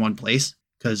package from one place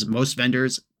because most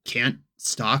vendors can't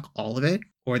stock all of it,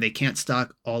 or they can't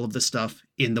stock all of the stuff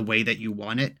in the way that you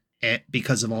want it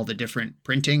because of all the different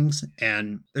printings.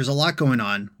 And there's a lot going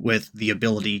on with the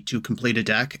ability to complete a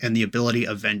deck and the ability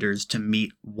of vendors to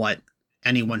meet what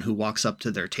anyone who walks up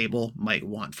to their table might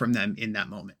want from them in that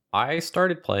moment. I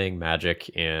started playing Magic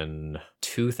in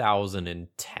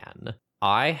 2010.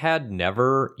 I had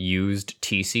never used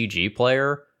TCG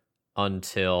Player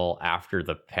until after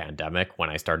the pandemic when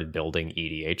I started building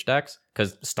EDH decks,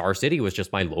 because Star City was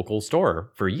just my local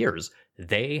store for years.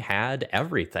 They had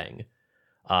everything.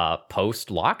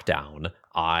 Post-lockdown,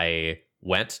 I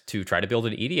went to try to build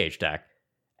an EDH deck,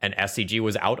 and SCG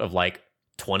was out of like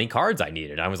 20 cards I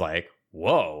needed. I was like,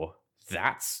 whoa,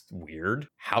 that's weird.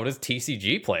 How does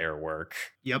TCG Player work?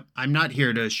 Yep. I'm not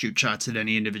here to shoot shots at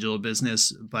any individual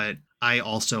business, but I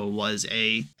also was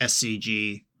a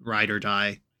SCG ride or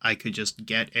die. I could just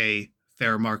get a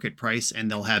fair market price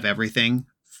and they'll have everything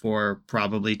for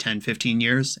probably 10, 15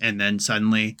 years. And then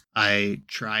suddenly I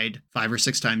tried 5 or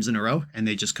 6 times in a row and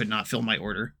they just could not fill my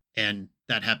order. And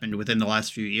that happened within the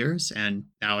last few years. And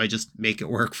now I just make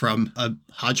it work from a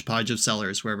hodgepodge of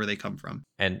sellers, wherever they come from.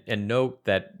 And note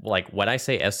that, like, when I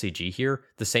say SCG here,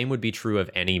 the same would be true of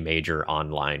any major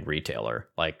online retailer.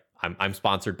 Like, I'm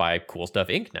sponsored by Cool Stuff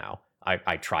Inc. now.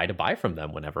 I try to buy from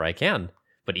them whenever I can.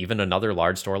 But even another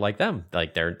large store like them,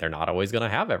 like they're not always going to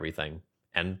have everything.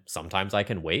 And sometimes I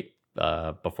can wait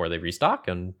before they restock,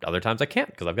 and other times I can't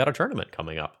because I've got a tournament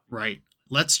coming up. Right.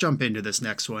 Let's jump into this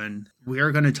next one. We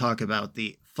are going to talk about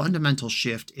the fundamental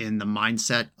shift in the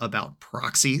mindset about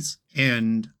proxies.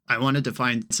 And I want to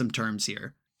define some terms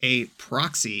here. A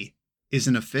proxy is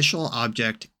an official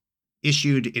object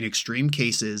issued in extreme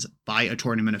cases by a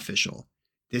tournament official.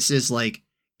 This is like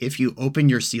if you open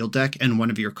your sealed deck and one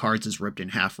of your cards is ripped in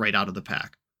half right out of the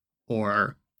pack.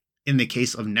 Or in the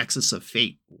case of Nexus of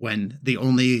Fate, when the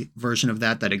only version of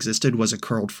that existed was a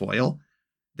curled foil,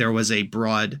 there was a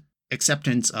broad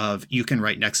acceptance of you can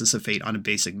write Nexus of Fate on a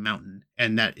basic mountain.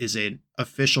 And that is an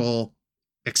official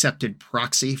accepted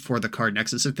proxy for the card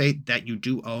Nexus of Fate that you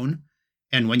do own.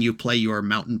 And when you play your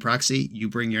mountain proxy, you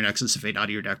bring your Nexus of Fate out of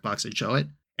your deck box and show it.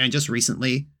 And just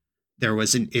recently, there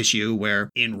was an issue where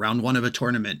in round 1 of a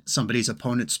tournament, somebody's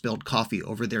opponent spilled coffee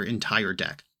over their entire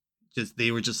deck.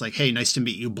 They were just like, hey, nice to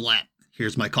meet you, blat.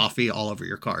 Here's my coffee all over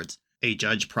your cards. A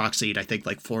judge proxied, I think,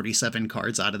 like 47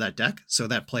 cards out of that deck. So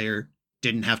that player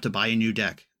didn't have to buy a new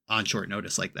deck on short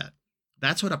notice like that.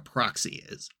 That's what a proxy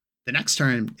is. The next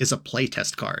term is a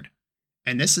playtest card.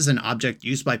 And this is an object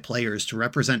used by players to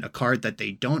represent a card that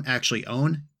they don't actually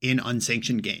own in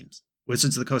unsanctioned games.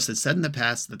 Wizards of the Coast has said in the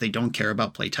past that they don't care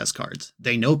about playtest cards.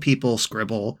 They know people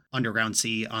scribble Underground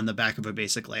Sea on the back of a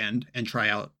basic land and try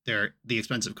out the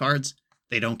expensive cards.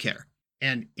 They don't care.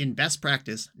 And in best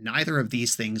practice, neither of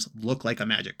these things look like a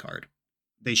Magic card.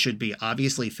 They should be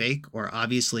obviously fake or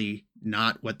obviously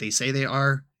not what they say they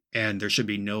are, and there should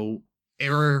be no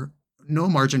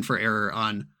margin for error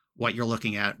on what you're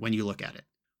looking at when you look at it.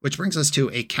 Which brings us to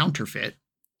a counterfeit,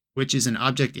 which is an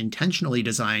object intentionally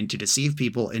designed to deceive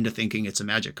people into thinking it's a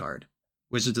Magic card.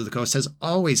 Wizards of the Coast has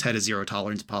always had a zero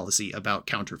tolerance policy about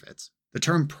counterfeits. The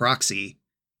term proxy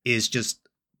is just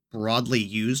broadly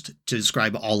used to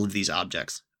describe all of these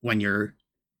objects. When you're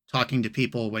talking to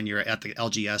people, when you're at the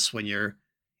LGS, when you're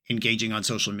engaging on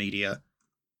social media,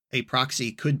 a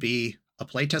proxy could be a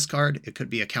playtest card, it could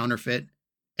be a counterfeit,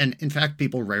 and in fact,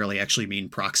 people rarely actually mean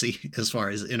proxy as far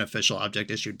as an official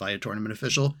object issued by a tournament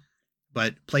official.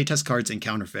 But playtest cards and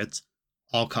counterfeits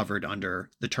all covered under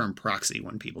the term proxy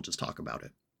when people just talk about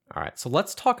it. All right, so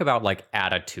let's talk about like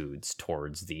attitudes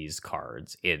towards these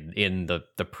cards in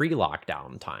the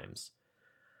pre-lockdown times.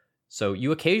 So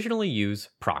you occasionally use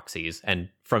proxies, and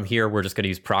from here we're just going to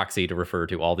use proxy to refer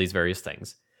to all these various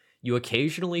things. You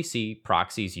occasionally see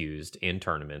proxies used in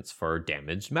tournaments for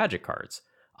damaged Magic cards.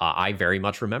 I very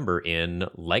much remember in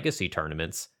Legacy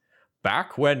tournaments,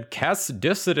 back when Kess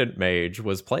Dissident Mage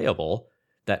was playable,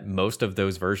 that most of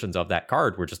those versions of that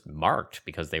card were just marked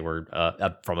because they were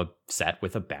from a set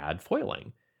with a bad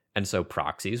foiling. And so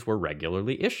proxies were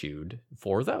regularly issued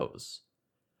for those.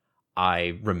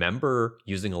 I remember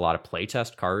using a lot of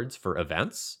playtest cards for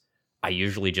events. I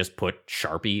usually just put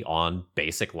Sharpie on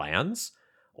basic lands,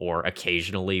 or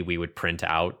occasionally we would print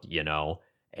out,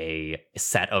 a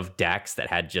set of decks that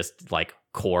had just like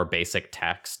core basic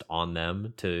text on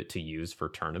them to use for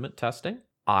tournament testing.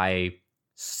 I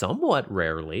somewhat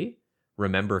rarely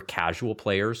remember casual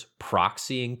players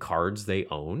proxying cards they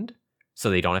owned so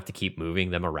they don't have to keep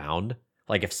moving them around.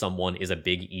 Like if someone is a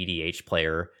big EDH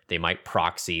player, they might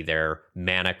proxy their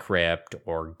Mana Crypt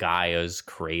or Gaia's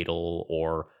Cradle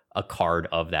or a card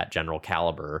of that general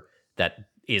caliber that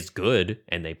is good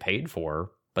and they paid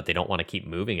for, but they don't want to keep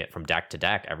moving it from deck to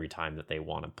deck every time that they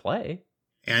want to play.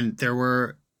 And there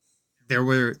were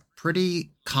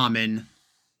pretty common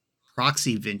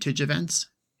proxy vintage events.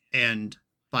 And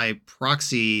by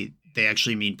proxy, they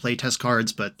actually mean playtest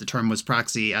cards, but the term was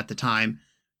proxy at the time.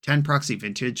 10 proxy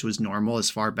vintage was normal as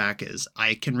far back as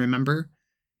I can remember.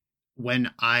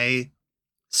 When I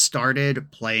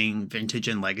started playing vintage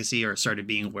and legacy, or started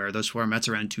being aware of those formats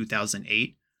around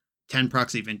 2008, 10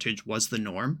 proxy vintage was the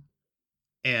norm.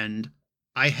 And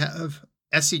I have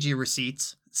SCG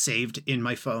receipts saved in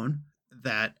my phone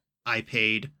that I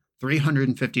paid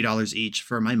 $350 each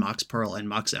for my Mox Pearl and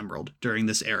Mox Emerald during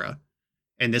this era.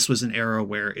 And this was an era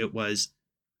where it was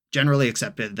generally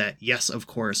accepted that, yes, of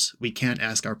course, we can't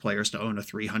ask our players to own a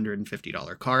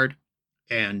 $350 card,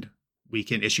 and we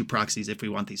can issue proxies if we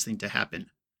want these things to happen.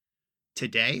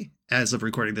 Today, as of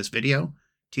recording this video,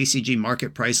 TCG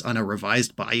market price on a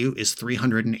revised Bayou is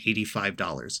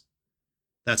 $385.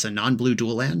 That's a non-blue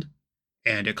dual land,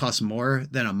 and it costs more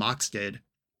than a Mox did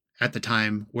at the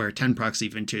time where 10 proxy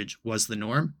vintage was the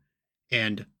norm.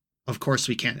 And of course,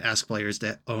 we can't ask players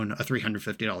to own a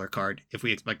 $350 card if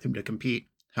we expect them to compete.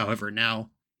 However,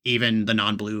 now even the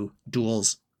non-blue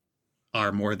duels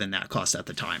are more than that cost at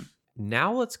the time.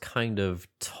 Now let's kind of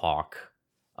talk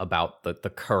about the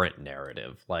current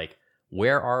narrative. Like,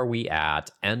 where are we at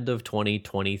end of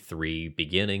 2023,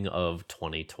 beginning of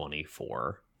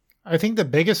 2024? I think the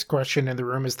biggest question in the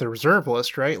room is the reserve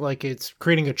list, right? Like, it's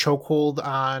creating a chokehold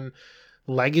on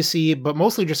legacy, but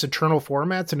mostly just eternal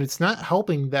formats, and it's not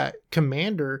helping that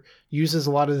Commander uses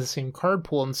a lot of the same card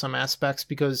pool in some aspects,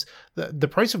 because the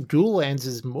price of dual lands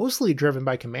is mostly driven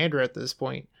by Commander at this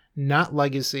point, not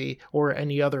legacy or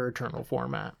any other eternal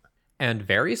format. And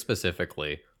very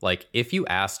specifically, like, if you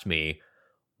asked me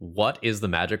what is the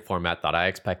Magic format that I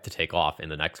expect to take off in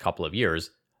the next couple of years,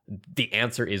 the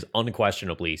answer is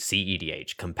unquestionably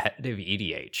CEDH, competitive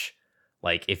EDH.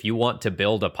 Like, if you want to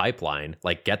build a pipeline,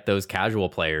 like, get those casual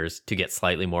players to get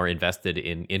slightly more invested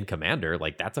in Commander,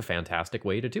 like, that's a fantastic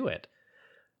way to do it.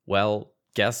 Well,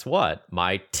 guess what?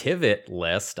 My Tivit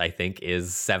list, I think,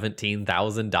 is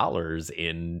 $17,000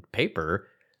 in paper,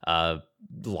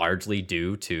 largely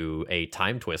due to a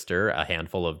Time Twister, a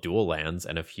handful of dual lands,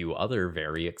 and a few other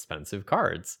very expensive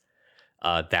cards.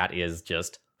 That is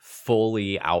just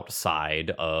fully outside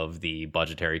of the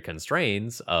budgetary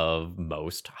constraints of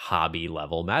most hobby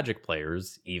level Magic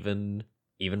players, even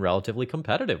relatively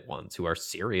competitive ones who are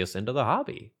serious into the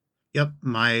hobby. Yep,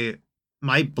 my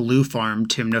Blue Farm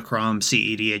Timnachrom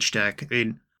CEDH deck. I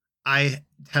mean, I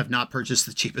have not purchased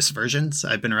the cheapest versions.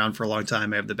 I've been around for a long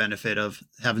time. I have the benefit of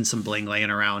having some bling laying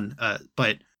around.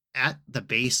 But at the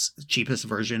base cheapest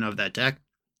version of that deck,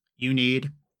 you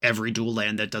need every dual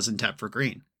land that doesn't tap for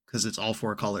green, because it's all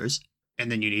 4 colors.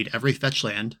 And then you need every fetch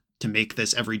land to make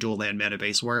this every dual land mana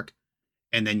base work.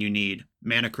 And then you need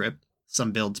Mana Crypt.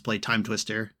 Some builds play Time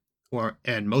Twister,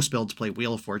 and most builds play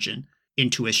Wheel of Fortune.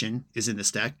 Intuition is in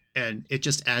this deck, and it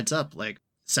just adds up like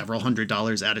several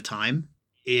 $100s at a time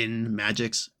in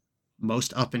Magic's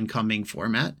most up-and-coming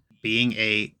format, being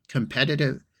a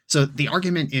competitive. So the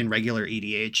argument in regular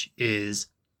EDH is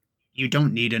you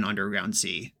don't need an Underground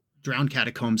Sea. Drowned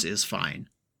Catacombs is fine.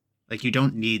 Like, you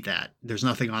don't need that. There's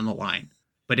nothing on the line.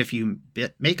 But if you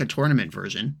make a tournament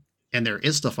version and there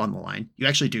is stuff on the line, you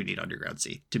actually do need Underground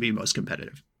Sea to be most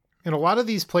competitive. And a lot of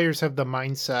these players have the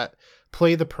mindset,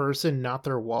 play the person, not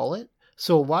their wallet.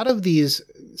 So a lot of these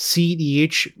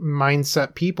CEDH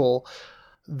mindset people,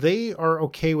 they are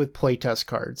okay with playtest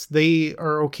cards. They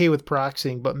are okay with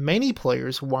proxying, but many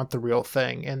players want the real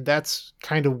thing. And that's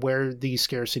kind of where the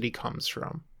scarcity comes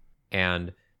from.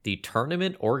 And the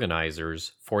tournament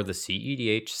organizers for the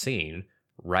CEDH scene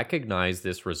recognize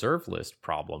this reserve list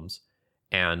problems,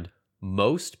 and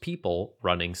most people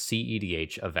running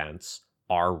CEDH events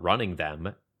are running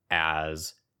them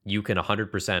as you can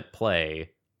 100%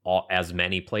 play as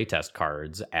many playtest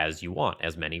cards as you want,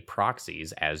 as many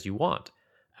proxies as you want.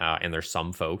 And there's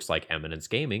some folks like Eminence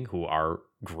Gaming who are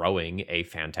growing a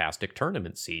fantastic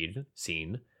tournament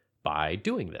scene by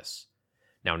doing this.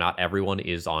 Now, not everyone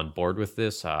is on board with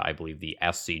this. I believe the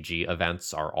SCG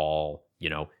events are all,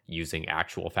 using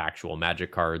actual factual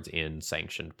Magic cards in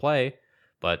sanctioned play,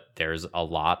 but there's a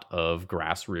lot of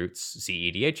grassroots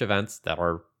CEDH events that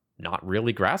are not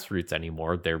really grassroots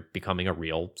anymore. They're becoming a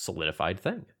real solidified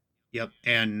thing. Yep,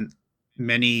 and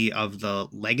many of the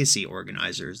legacy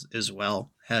organizers as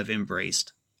well have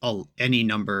embraced any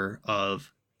number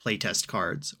of playtest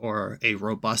cards, or a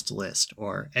robust list,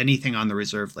 or anything on the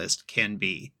reserve list can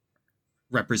be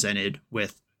represented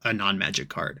with a non-Magic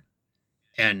card.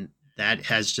 And that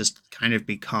has just kind of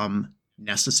become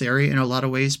necessary in a lot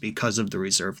of ways because of the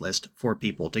reserve list for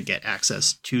people to get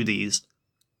access to these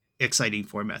exciting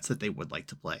formats that they would like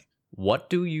to play. What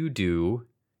do you do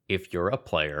if you're a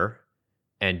player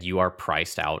and you are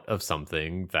priced out of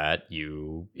something that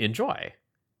you enjoy?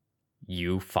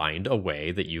 You find a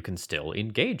way that you can still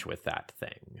engage with that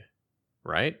thing,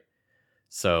 right?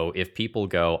 So if people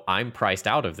go, I'm priced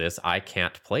out of this, I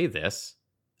can't play this,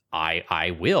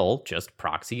 I will just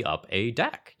proxy up a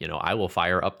deck. I will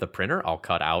fire up the printer, I'll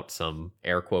cut out some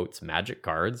air quotes Magic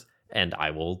cards, and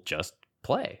I will just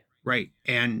play. Right.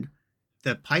 And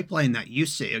the pipeline that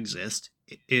used to exist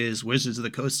is Wizards of the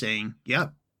Coast saying, yeah,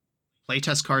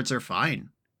 playtest cards are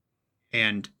fine.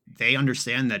 And they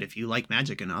understand that if you like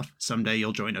Magic enough, someday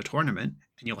you'll join a tournament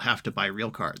and you'll have to buy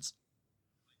real cards.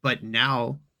 But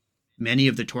now, many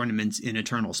of the tournaments in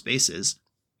Eternal Spaces,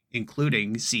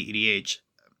 including CEDH,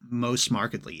 most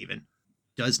markedly even,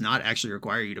 does not actually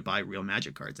require you to buy real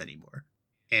Magic cards anymore.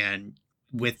 And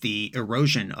with the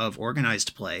erosion of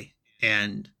organized play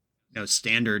and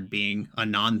Standard being a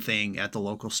non-thing at the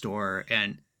local store,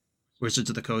 and Wizards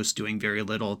of the Coast doing very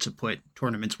little to put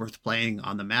tournaments worth playing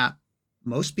on the map,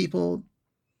 most people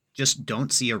just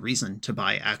don't see a reason to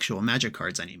buy actual Magic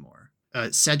cards anymore.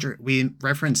 Cedric, we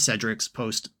referenced Cedric's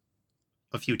post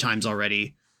a few times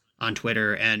already on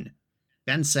Twitter, and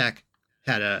Ben Sek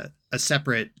had a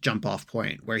separate jump-off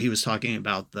point where he was talking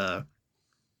about the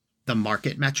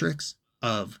market metrics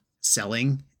of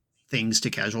selling things to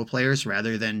casual players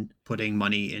rather than putting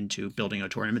money into building a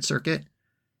tournament circuit.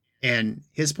 And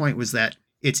his point was that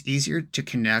it's easier to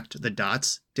connect the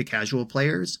dots to casual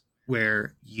players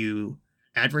where you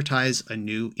advertise a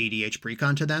new EDH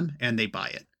precon to them and they buy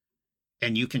it.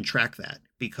 And you can track that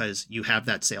because you have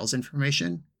that sales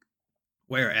information.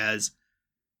 Whereas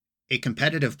a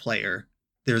competitive player,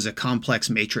 there's a complex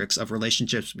matrix of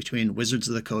relationships between Wizards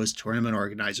of the Coast, tournament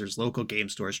organizers, local game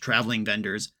stores, traveling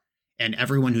vendors, and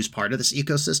everyone who's part of this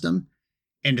ecosystem.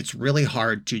 And it's really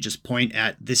hard to just point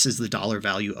at, this is the dollar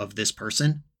value of this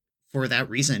person. For that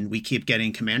reason, we keep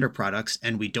getting Commander products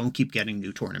and we don't keep getting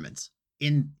new tournaments.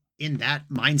 In that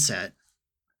mindset,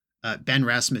 Ben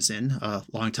Rasmussen, a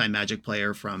longtime Magic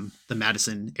player from the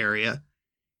Madison area,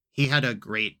 he had a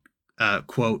great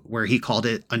quote where he called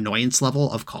it annoyance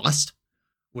level of cost,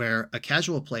 where a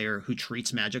casual player who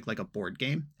treats Magic like a board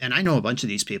game, and I know a bunch of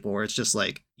these people where it's just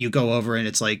like, you go over and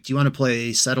it's like, do you want to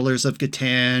play Settlers of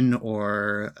Catan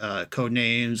or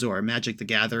Codenames or Magic the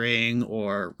Gathering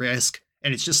or Risk?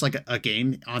 And it's just like a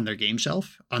game on their game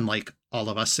shelf, unlike all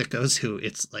of us sickos who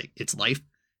it's life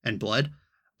and blood.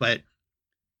 But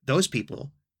those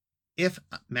people, if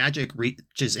Magic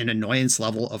reaches an annoyance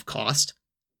level of cost,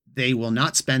 they will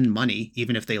not spend money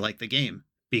even if they like the game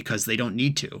because they don't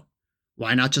need to.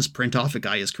 Why not just print off a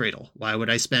Gaia's Cradle? Why would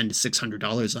I spend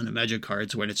 $600 on a Magic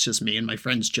cards when it's just me and my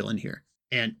friends chilling here?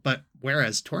 But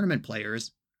whereas tournament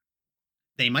players,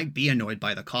 they might be annoyed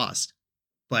by the cost.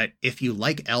 But if you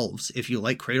like elves, if you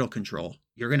like Cradle Control,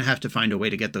 you're going to have to find a way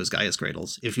to get those Gaia's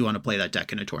Cradles if you want to play that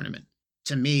deck in a tournament.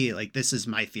 To me, this is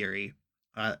my theory.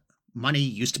 Money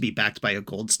used to be backed by a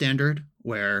gold standard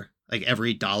where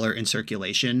every dollar in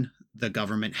circulation, the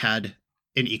government had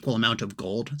an equal amount of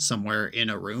gold somewhere in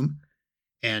a room.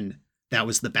 And that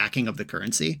was the backing of the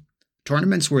currency.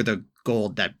 Tournaments were the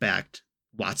gold that backed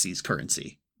WotC's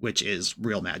currency, which is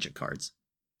real Magic cards.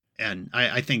 And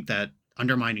I think that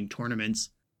undermining tournaments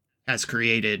has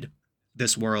created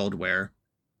this world where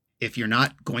if you're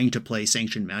not going to play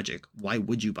sanctioned Magic, why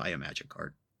would you buy a Magic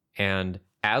card? And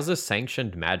as a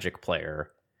sanctioned Magic player,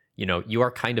 you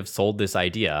are kind of sold this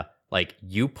idea,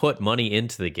 you put money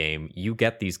into the game, you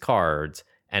get these cards,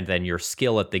 and then your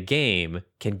skill at the game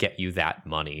can get you that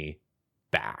money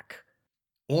back.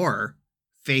 Or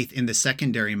faith in the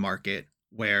secondary market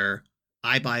where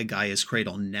I buy Gaia's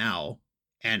Cradle now,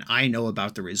 and I know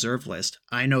about the reserve list.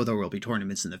 I know there will be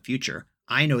tournaments in the future.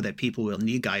 I know that people will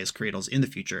need Gaia's Cradles in the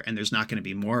future, and there's not going to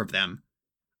be more of them.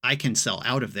 I can sell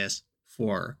out of this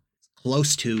for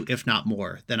close to, if not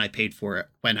more, than I paid for it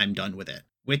when I'm done with it,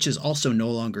 which is also no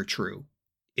longer true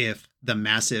if the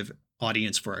massive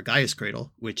audience for a Gaia's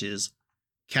Cradle, which is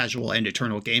casual and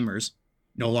eternal gamers,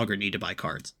 no longer need to buy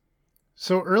cards.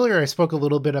 So earlier I spoke a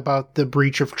little bit about the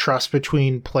breach of trust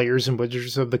between players and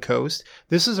Wizards of the Coast.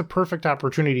 This is a perfect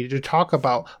opportunity to talk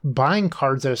about buying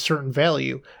cards at a certain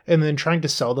value and then trying to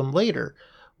sell them later.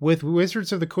 with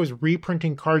Wizards of the Coast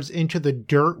reprinting cards into the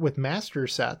dirt with master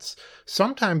sets,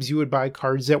 sometimes you would buy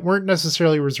cards that weren't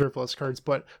necessarily reserve list cards,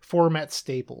 but format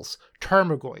staples,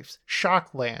 Tarmogoyfs,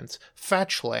 shock lands,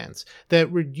 fetch lands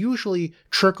that would usually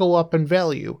trickle up in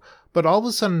value. But all of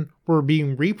a sudden, were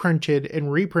being reprinted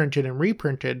and reprinted and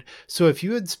reprinted. So if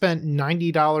you had spent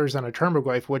 $90 on a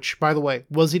Tarmogoyf, which, by the way,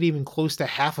 wasn't even close to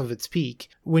half of its peak,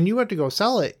 when you went to go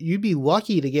sell it, you'd be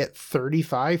lucky to get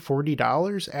 $35,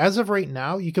 $40. As of right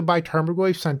now, you can buy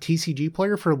Tarmogoyfs on TCG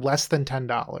Player for less than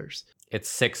 $10.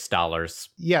 It's $6.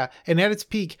 Yeah, and at its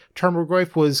peak,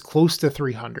 Tarmogoyf was close to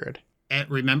 $300. And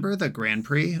remember the Grand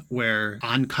Prix where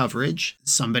on coverage,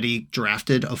 somebody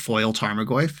drafted a foil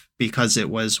Tarmogoyf because it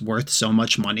was worth so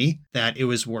much money that it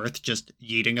was worth just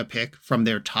yeeting a pick from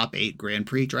their top 8 Grand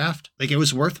Prix draft? Like, it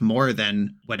was worth more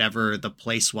than whatever the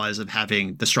place was of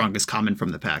having the strongest common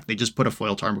from the pack. They just put a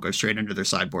foil Tarmogoyf straight under their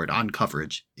sideboard on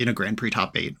coverage in a Grand Prix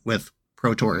top 8 with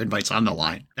Pro Tour invites on the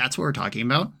line. That's what we're talking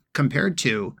about. Compared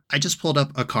to, I just pulled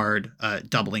up a card,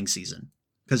 Doubling Season,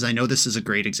 because I know this is a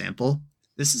great example.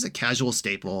 This is a casual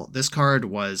staple. This card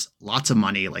was lots of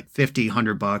money, like $50,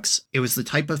 $100. It was the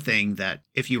type of thing that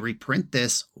if you reprint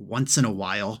this once in a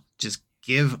while, just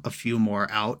give a few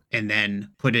more out and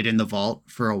then put it in the vault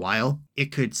for a while,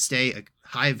 it could stay a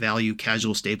high value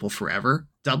casual staple forever.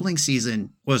 Doubling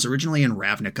Season was originally in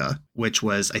Ravnica, which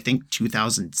was, I think,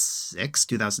 2006,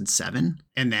 2007.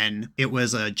 And then it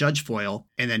was a Judge foil,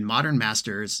 and then Modern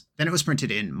Masters. Then it was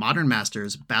printed in Modern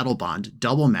Masters, Battle Bond,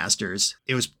 Double Masters.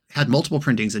 It had multiple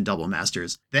printings in Double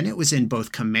Masters. Then it was in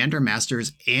both Commander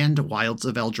Masters and Wilds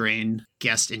of Eldraine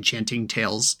Guest Enchanting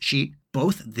Tales sheet,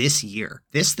 both this year.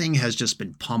 This thing has just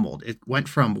been pummeled. It went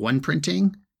from one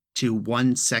printing to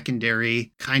one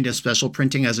secondary kind of special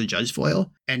printing as a Judge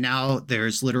foil. And now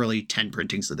there's literally 10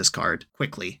 printings of this card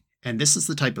quickly. And this is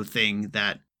the type of thing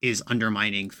that is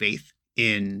undermining faith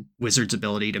in Wizards'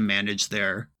 ability to manage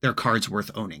their cards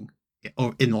worth owning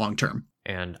in the long term.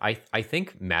 And I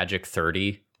think Magic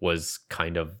 30 was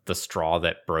kind of the straw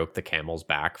that broke the camel's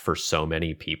back for so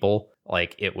many people.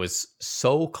 Like, it was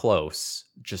so close,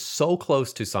 just so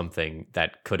close to something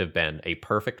that could have been a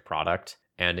perfect product.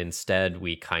 And instead,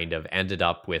 we kind of ended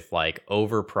up with like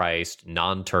overpriced,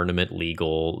 non-tournament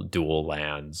legal dual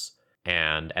lands.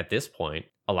 And at this point,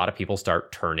 a lot of people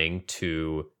start turning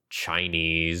to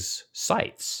Chinese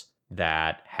sites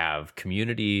that have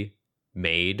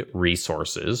community-made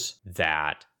resources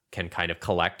that can kind of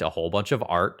collect a whole bunch of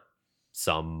art,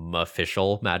 some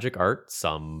official Magic art,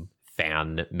 some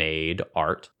fan-made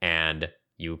art, and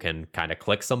you can kind of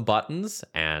click some buttons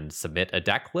and submit a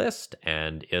deck list,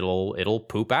 and it'll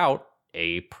poop out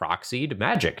a proxied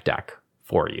Magic deck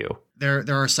for you. There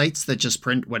are sites that just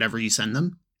print whatever you send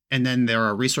them, and then there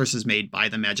are resources made by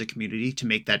the Magic community to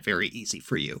make that very easy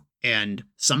for you. And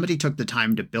somebody took the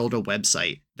time to build a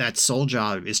website that's sole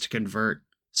job is to convert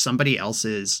somebody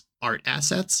else's art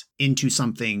assets into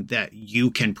something that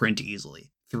you can print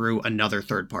easily through another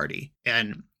third party.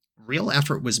 And real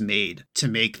effort was made to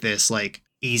make this like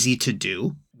easy to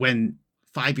do when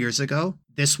 5 years ago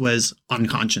this was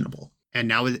unconscionable, and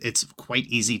now it's quite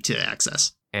easy to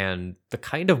access. And the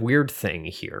kind of weird thing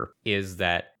here is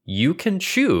that you can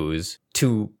choose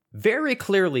to very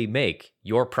clearly make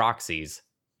your proxies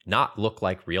not look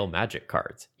like real Magic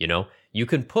cards. You know, you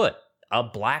can put a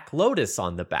Black Lotus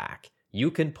on the back. You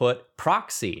can put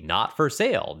Proxy, not for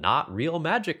sale, not real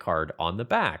Magic card on the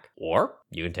back. Or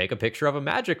you can take a picture of a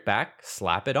Magic back,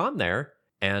 slap it on there,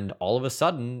 and all of a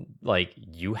sudden, like,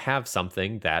 you have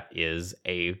something that is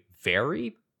a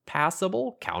very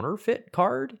passable counterfeit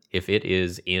card if it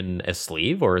is in a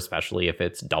sleeve, or especially if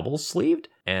it's double sleeved.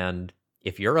 And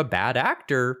if you're a bad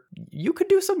actor, you could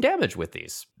do some damage with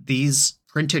these. These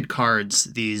printed cards,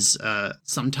 these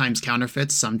sometimes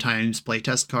counterfeits, sometimes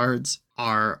playtest cards,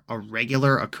 are a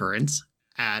regular occurrence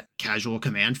at casual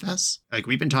command fests. Like,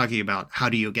 we've been talking about how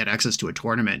do you get access to a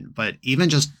tournament, but even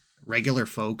just regular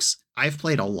folks. I've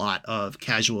played a lot of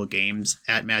casual games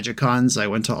at Magic Cons. I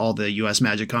went to all the US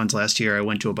Magic Cons last year. I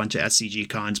went to a bunch of SCG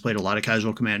cons, played a lot of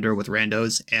casual Commander with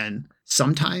randos. And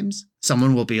sometimes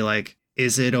someone will be like,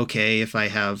 is it okay if I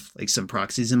have like some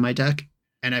proxies in my deck?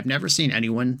 And I've never seen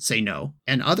anyone say no.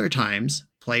 And other times,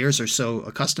 players are so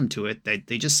accustomed to it that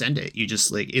they just send it. You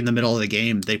just, like, in the middle of the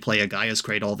game, they play a Gaia's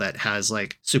Cradle that has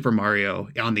like Super Mario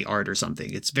on the art or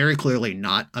something. It's very clearly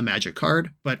not a Magic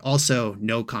card, but also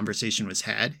no conversation was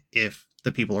had if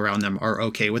the people around them are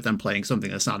okay with them playing something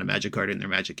that's not a Magic card in their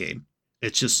Magic game.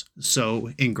 It's just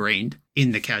so ingrained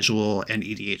in the casual and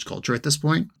EDH culture at this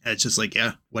point. And it's just like,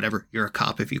 yeah, whatever. You're a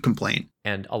cop if you complain.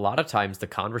 And a lot of times the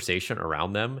conversation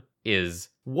around them is,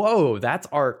 whoa, that's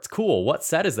art. Cool. What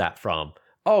set is that from?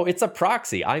 oh, it's a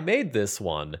proxy. I made this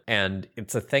one. And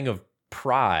it's a thing of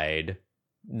pride,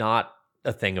 not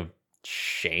a thing of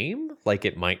shame like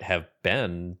it might have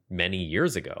been many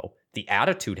years ago. The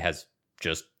attitude has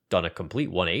just done a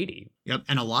complete 180. Yep.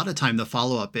 And a lot of time the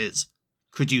follow-up is,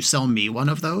 could you sell me one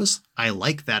of those? I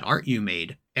like that art you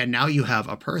made. And now you have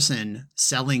a person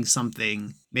selling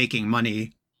something, making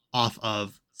money off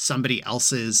of somebody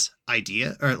else's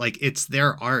idea, or like it's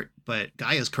their art, but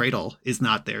Gaia's Cradle is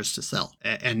not theirs to sell.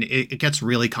 And it gets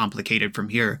really complicated from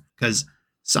here because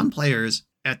some players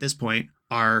at this point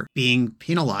are being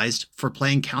penalized for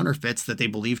playing counterfeits that they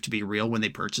believe to be real when they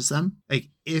purchase them.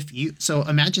 So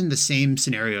imagine the same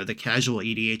scenario, the casual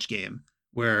EDH game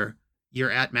where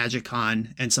you're at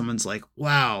MagicCon and someone's like,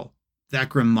 wow, that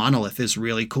Grim Monolith is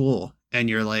really cool. And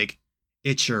you're like,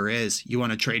 it sure is. You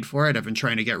want to trade for it? I've been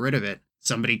trying to get rid of it.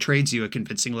 Somebody trades you a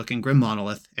convincing looking Grim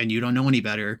Monolith and you don't know any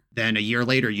better. Then a year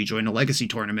later, you join a Legacy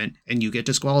tournament and you get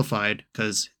disqualified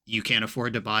because you can't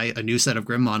afford to buy a new set of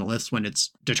Grim Monoliths when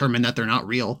it's determined that they're not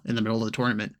real in the middle of the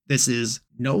tournament. This is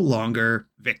no longer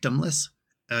victimless.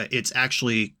 It's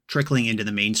actually trickling into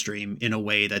the mainstream in a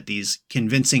way that these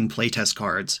convincing playtest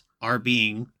cards are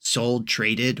being sold,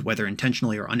 traded, whether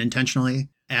intentionally or unintentionally,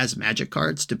 as Magic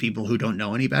cards to people who don't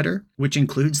know any better, which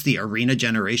includes the Arena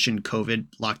Generation COVID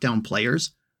lockdown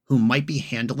players who might be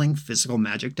handling physical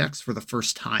Magic decks for the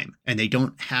first time. And they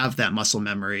don't have that muscle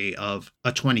memory of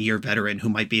a 20-year veteran who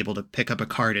might be able to pick up a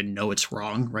card and know it's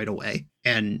wrong right away.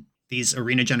 And these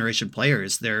Arena Generation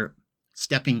players, they're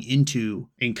stepping into,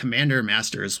 in Commander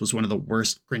Masters was one of the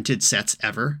worst printed sets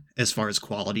ever as far as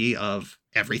quality of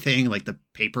everything. Like the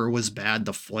paper was bad,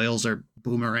 the foils are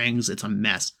boomerangs, it's a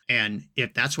mess. And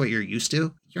if that's what you're used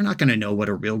to, you're not going to know what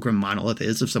a real Grim Monolith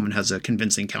is if someone has a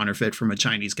convincing counterfeit from a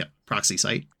Chinese proxy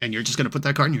site, and you're just going to put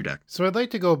that card in your deck. So I'd like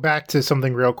to go back to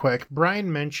something real quick.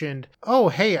 Brian mentioned, oh,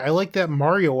 hey, I like that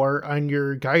Mario art on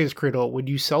your Gaia's Cradle. Would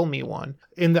you sell me one?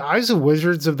 In the eyes of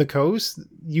Wizards of the Coast,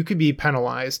 you could be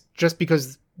penalized just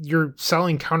because you're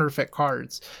selling counterfeit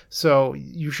cards. So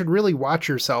you should really watch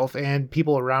yourself and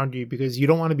people around you because you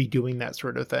don't want to be doing that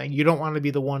sort of thing. You don't want to be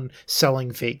the one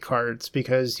selling fake cards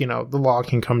because, the law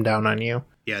can come down on you.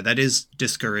 Yeah, that is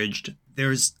discouraged.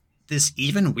 There's this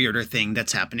even weirder thing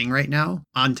that's happening right now.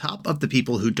 On top of the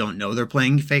people who don't know they're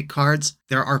playing fake cards,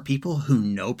 there are people who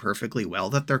know perfectly well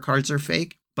that their cards are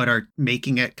fake, but are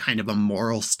making it kind of a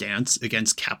moral stance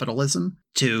against capitalism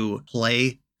to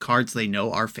play cards they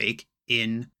know are fake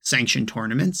in sanctioned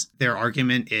tournaments. Their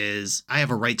argument is, I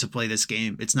have a right to play this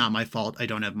game. It's not my fault. I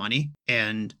don't have money.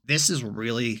 And this is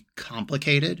really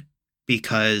complicated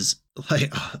because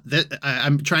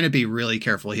I'm trying to be really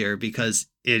careful here because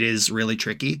it is really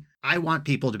tricky. I want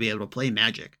people to be able to play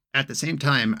Magic. At the same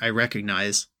time, I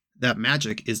recognize that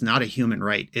Magic is not a human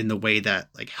right in the way that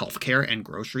like healthcare and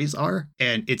groceries are.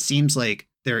 And it seems like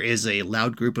there is a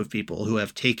loud group of people who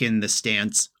have taken the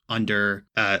stance under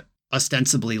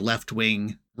ostensibly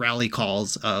left-wing rally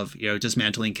calls of,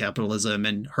 dismantling capitalism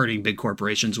and hurting big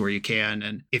corporations where you can.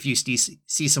 And if you see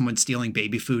someone stealing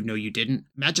baby food, no, you didn't.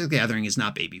 Magic the Gathering is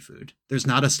not baby food. There's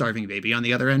not a starving baby on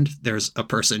the other end. There's a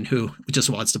person who just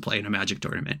wants to play in a Magic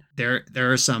tournament. There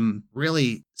are some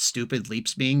really stupid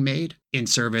leaps being made in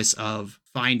service of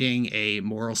finding a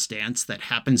moral stance that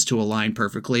happens to align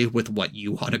perfectly with what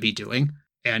you want to be doing.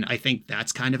 And I think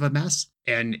that's kind of a mess.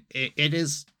 And it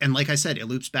is, and like I said, it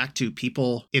loops back to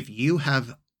people. If you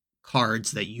have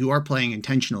cards that you are playing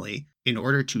intentionally in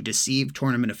order to deceive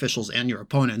tournament officials and your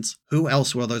opponents, who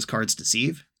else will those cards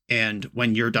deceive? And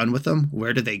when you're done with them,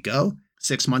 where do they go?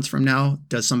 6 months from now,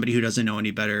 does somebody who doesn't know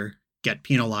any better get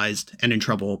penalized and in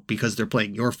trouble because they're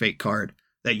playing your fake card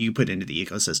that you put into the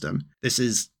ecosystem? This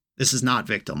is not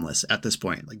victimless at this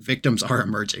point. Like, victims are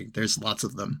emerging. There's lots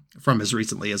of them from as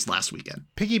recently as last weekend.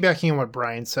 Piggybacking on what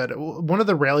Brian said, one of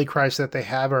the rally cries that they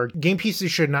have are game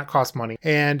pieces should not cost money.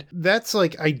 And that's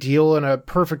like ideal in a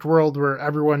perfect world where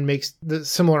everyone makes the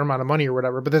similar amount of money or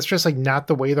whatever, but that's just like not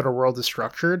the way that our world is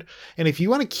structured. And if you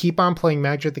want to keep on playing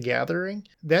Magic the Gathering,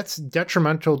 that's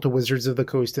detrimental to Wizards of the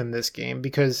Coast in this game,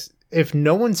 because if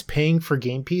no one's paying for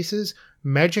game pieces,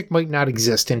 Magic might not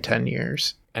exist in 10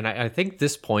 years. And I think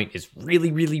this point is really,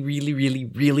 really, really, really,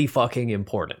 really fucking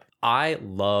important. I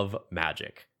love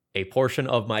Magic. A portion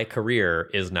of my career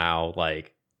is now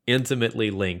like intimately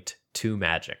linked to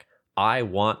Magic. I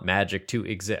want Magic to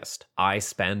exist. I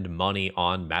spend money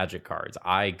on Magic cards.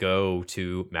 I go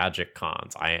to Magic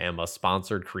cons. I am a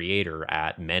sponsored creator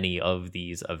at many of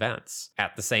these events.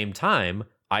 At the same time,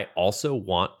 I also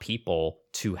want people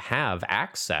to have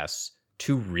access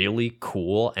to really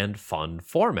cool and fun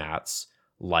formats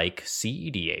like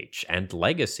CEDH and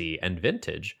Legacy and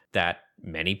Vintage that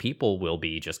many people will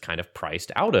be just kind of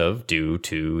priced out of due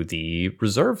to the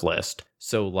reserve list.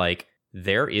 So like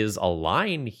there is a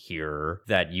line here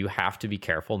that you have to be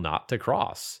careful not to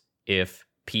cross. If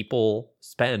people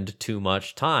spend too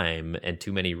much time and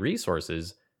too many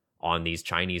resources on these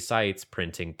Chinese sites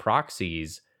printing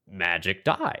proxies, Magic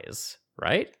dies,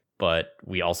 right? But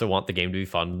we also want the game to be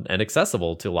fun and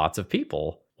accessible to lots of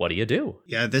people. What do you do?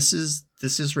 Yeah, this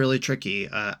is really tricky.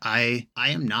 I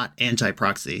am not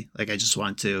anti-proxy. Like, I just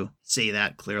want to say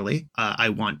that clearly. I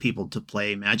want people to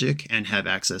play Magic and have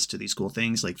access to these cool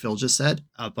things, like Phil just said.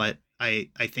 But I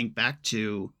think back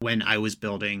to when I was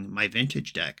building my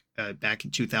vintage deck back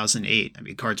in 2008. I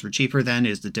mean, cards were cheaper then,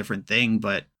 is the different thing,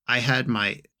 but I had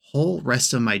my whole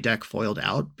rest of my deck foiled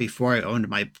out before I owned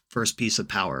my first piece of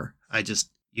power. I just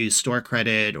used store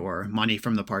credit or money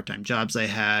from the part-time jobs I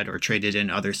had, or traded in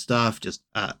other stuff, just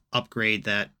upgrade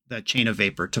that Chain of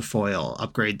Vapor to foil,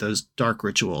 upgrade those dark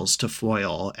rituals to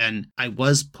foil. And I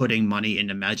was putting money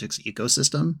into Magic's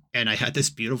ecosystem, and I had this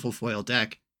beautiful foil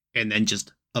deck, and then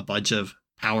just a bunch of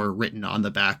power written on the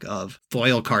back of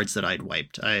foil cards that I'd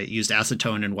wiped. I used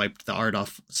acetone and wiped the art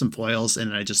off some foils,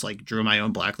 and I just like drew my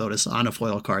own Black Lotus on a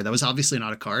foil card. That was obviously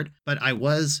not a card, but I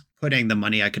was putting the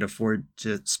money I could afford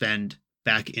to spend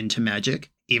back into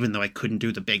Magic, even though I couldn't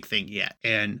do the big thing yet.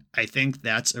 And I think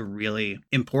that's a really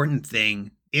important thing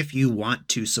if you want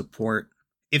to support,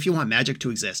 if you want Magic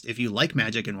to exist, if you like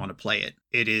Magic and want to play it,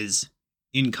 it is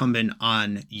incumbent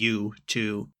on you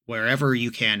to, wherever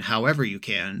you can, however you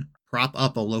can, prop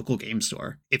up a local game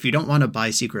store. If you don't want to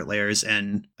buy Secret Lairs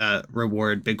and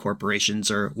reward big corporations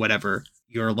or whatever,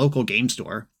 your local game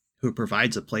store, who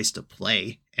provides a place to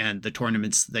play and the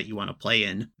tournaments that you want to play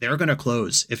in, they're going to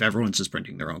close if everyone's just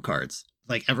printing their own cards.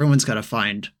 Like, everyone's got to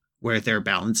find where their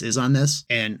balance is on this.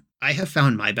 And I have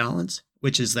found my balance,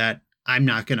 which is that I'm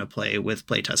not going to play with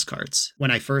playtest cards. When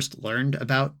I first learned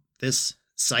about this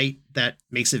site that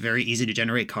makes it very easy to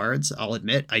generate cards, I'll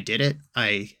admit I did it.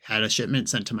 I had a shipment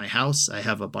sent to my house. I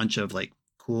have a bunch of like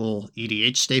cool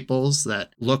EDH staples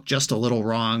that look just a little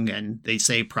wrong, and they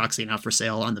say Proxy not for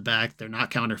sale on the back. They're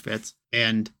not counterfeits.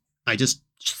 And I just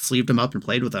sleeved them up and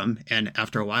played with them. And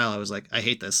after a while, I was like, I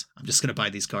hate this. I'm just going to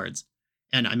buy these cards.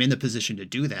 And I'm in the position to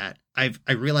do that. I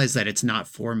realized that it's not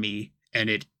for me, and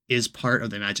it is part of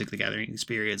the Magic the Gathering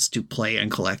experience to play and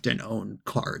collect and own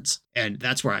cards. And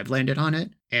that's where I've landed on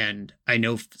it. And I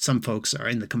know some folks are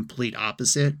in the complete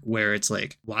opposite, where it's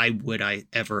like, why would I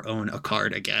ever own a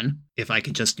card again if I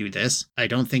could just do this? I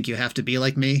don't think you have to be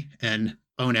like me and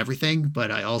own everything,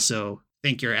 but I also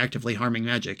think you're actively harming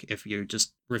Magic if you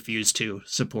just refuse to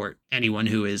support anyone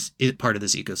who is part of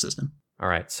this ecosystem. All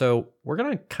right, so we're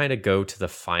going to kind of go to the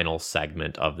final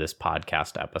segment of this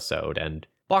podcast episode, and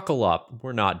buckle up,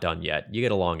 we're not done yet. You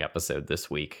get a long episode this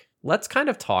week. Let's kind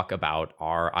of talk about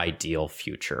our ideal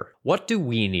future. What do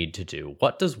we need to do?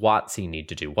 What does WotC need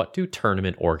to do? What do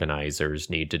tournament organizers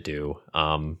need to do?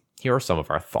 Here are some of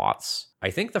our thoughts.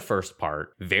 I think the first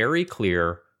part, very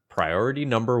clear, priority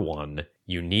number one,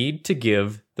 you need to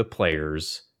give the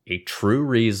players a true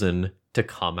reason to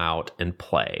come out and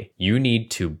play. You need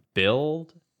to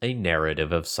build a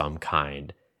narrative of some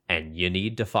kind, and you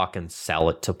need to fucking sell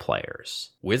it to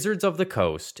players. Wizards of the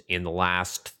Coast in the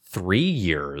last 3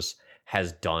 years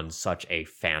has done such a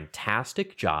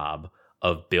fantastic job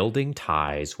of building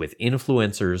ties with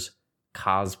influencers,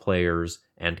 cosplayers,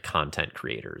 and content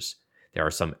creators. There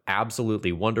are some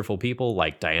absolutely wonderful people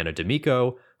like Diana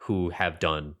D'Amico who have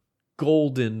done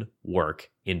golden work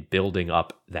in building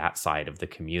up that side of the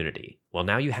community. Well,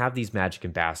 now you have these Magic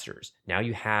ambassadors. Now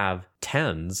you have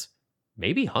tens,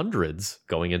 maybe hundreds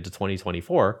going into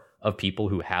 2024 of people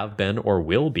who have been or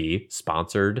will be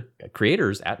sponsored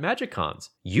creators at Magic Cons.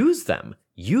 Use them.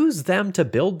 Use them to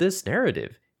build this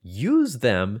narrative. Use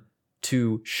them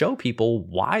to show people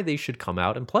why they should come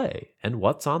out and play and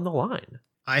what's on the line.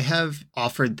 I have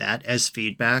offered that as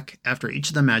feedback after each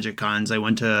of the Magic Cons. I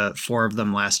went to 4 of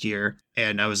them last year,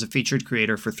 and I was a featured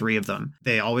creator for 3 of them.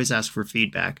 They always ask for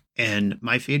feedback, and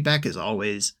my feedback is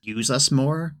always use us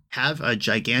more. Have a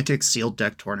gigantic sealed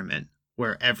deck tournament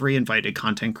where every invited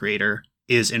content creator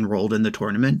is enrolled in the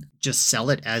tournament. Just sell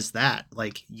it as that.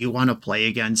 Like, you want to play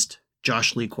against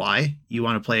Josh Lee Kwai, you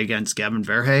want to play against Gavin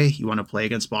Verhey, you want to play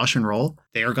against Bosch and Roll,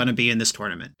 they are going to be in this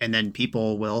tournament. And then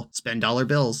people will spend dollar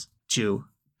bills to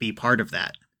be part of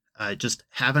that. Just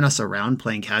having us around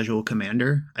playing casual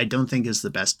Commander, I don't think is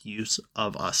the best use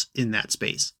of us in that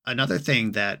space. Another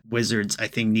thing that Wizards, I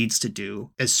think, needs to do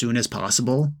as soon as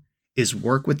possible is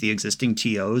work with the existing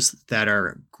TOs that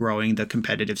are growing the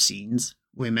competitive scenes.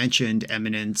 We mentioned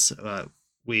Eminence.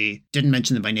 We didn't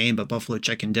mention them by name, but Buffalo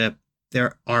Chicken Dip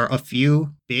There are a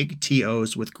few big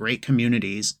TOs with great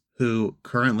communities who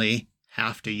currently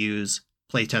have to use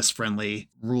playtest-friendly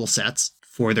rule sets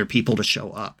for their people to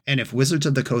show up. And if Wizards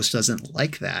of the Coast doesn't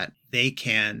like that, they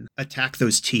can attack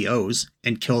those TOs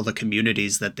and kill the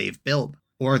communities that they've built.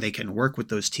 Or they can work with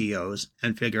those TOs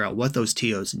and figure out what those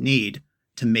TOs need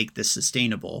to make this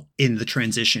sustainable in the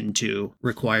transition to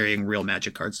requiring real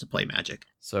Magic cards to play Magic.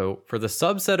 So for the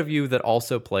subset of you that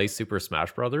also play Super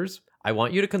Smash Bros., I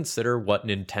want you to consider what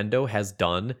Nintendo has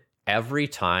done every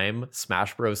time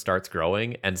Smash Bros. Starts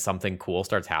growing and something cool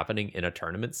starts happening in a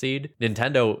tournament seed.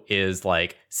 Nintendo is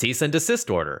like, cease and desist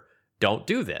order. Don't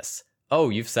do this. Oh,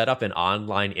 you've set up an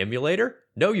online emulator?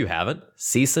 No, you haven't.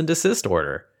 Cease and desist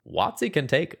order. WotC can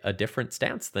take a different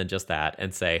stance than just that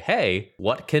and say, hey,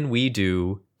 what can we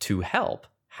do to help?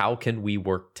 How can we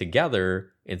work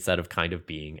together instead of kind of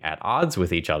being at odds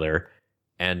with each other?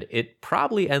 And it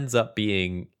probably ends up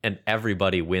being an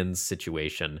everybody wins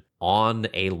situation on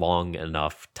a long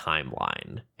enough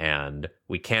timeline. And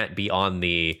we can't be on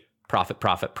the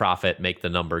profit, make the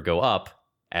number go up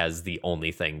as the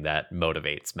only thing that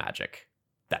motivates Magic.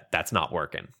 That's not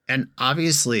working. And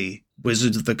obviously,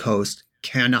 Wizards of the Coast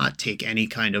cannot take any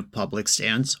kind of public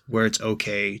stance where it's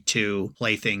okay to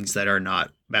play things that are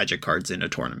not Magic cards in a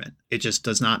tournament. It just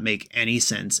does not make any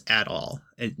sense at all.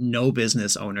 No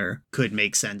business owner could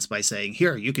make sense by saying,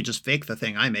 here, you could just fake the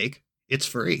thing I make. It's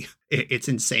free. It's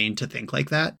insane to think like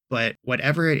that. But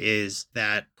whatever it is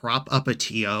that prop up a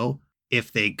TO,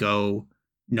 if they go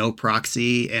no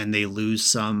proxy and they lose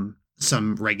some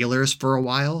regulars for a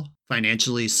while,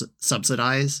 financially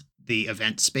subsidize the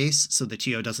event space so the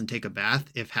TO doesn't take a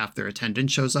bath if half their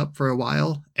attendance shows up for a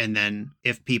while. And then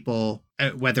if people,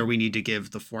 whether we need to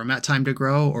give the format time to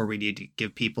grow or we need to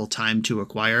give people time to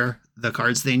acquire the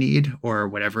cards they need or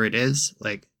whatever it is,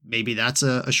 like maybe that's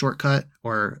a shortcut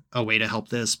or a way to help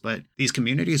this. But these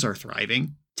communities are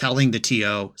thriving. Telling the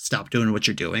TO, stop doing what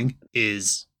you're doing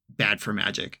is bad for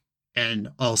Magic.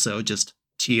 And also just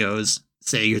TOs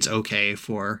saying it's okay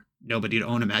for nobody to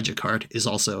own a Magic card is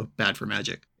also bad for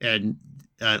Magic. And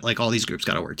like all these groups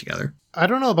got to work together. I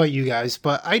don't know about you guys,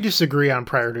 but I disagree on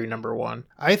priority number one.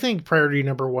 I think priority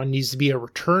number one needs to be a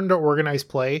return to organized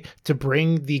play to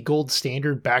bring the gold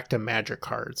standard back to Magic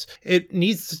cards. It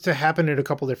needs to happen in a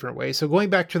couple different ways. So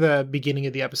going back to the beginning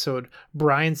of the episode,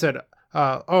 Brian said,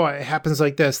 oh, it happens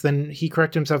like this. Then he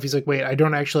corrected himself. He's like, wait, I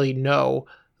don't actually know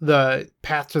the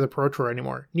path to the Pro Tour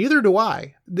anymore. Neither do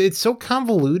I. It's so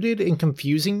convoluted and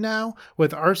confusing now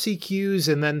with RCQs,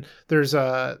 and then there's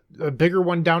a bigger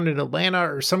one down in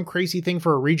Atlanta or some crazy thing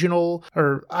for a regional,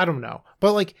 or I don't know.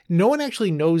 But like, no one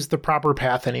actually knows the proper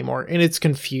path anymore, and it's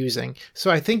confusing. So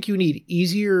I think you need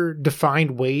easier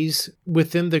defined ways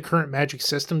within the current Magic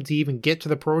system to even get to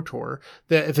the Pro Tour,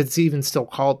 that if it's even still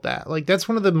called that. Like, that's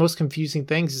one of the most confusing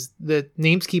things, is that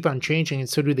names keep on changing, and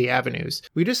so do the avenues.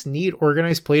 We just need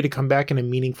organized play to come back in a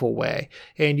meaningful way.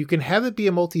 And you can have it be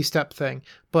a multi-step thing,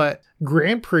 but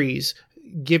Grand Prix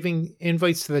giving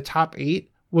invites to the top 8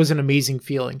 was an amazing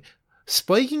feeling.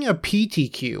 Spiking a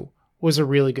PTQ was a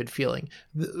really good feeling.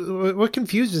 What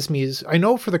confuses me is, I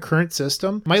know for the current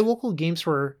system, my local game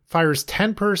store fires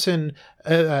 10-person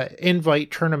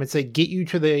invite tournaments that get you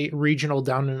to the regional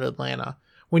down in Atlanta.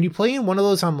 When you play in one of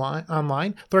those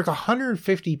online, they're like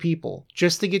 150 people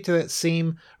just to get to that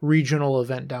same regional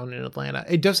event down in Atlanta.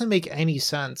 It doesn't make any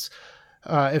sense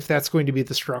if that's going to be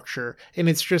the structure. And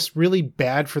it's just really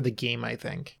bad for the game, I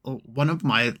think. One of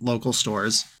my local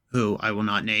stores, who I will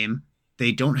not name,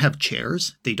 they don't have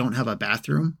chairs. They don't have a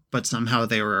bathroom, but somehow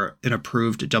they were an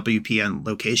approved WPN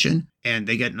location and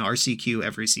they get an RCQ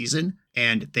every season.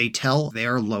 And they tell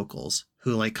their locals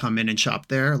who like come in and shop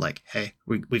there, like, hey,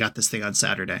 we got this thing on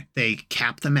Saturday. They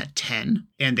cap them at 10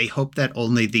 and they hope that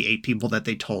only the 8 people that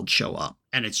they told show up.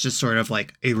 And it's just sort of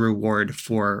like a reward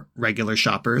for regular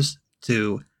shoppers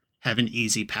to have an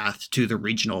easy path to the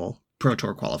regional Pro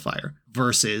Tour qualifier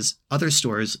versus other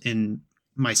stores in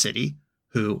my city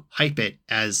who hype it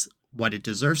as what it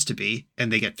deserves to be,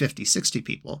 and they get 50, 60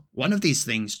 people. One of these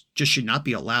things just should not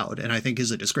be allowed, and I think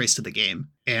is a disgrace to the game.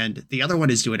 And the other one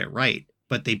is doing it right,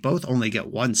 but they both only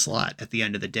get one slot at the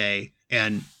end of the day,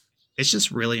 and it's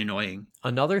just really annoying.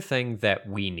 Another thing that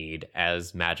we need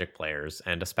as Magic players,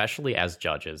 and especially as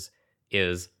judges,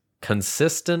 is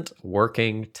consistent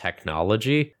working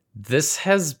technology. This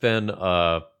has been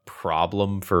a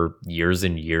problem for years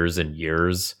and years and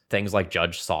years. Things like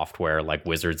judge software, like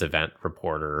Wizards Event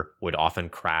Reporter, would often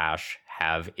crash,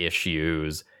 have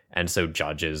issues, and so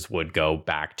judges would go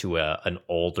back to an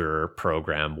older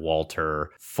program, Walter,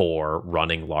 for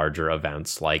running larger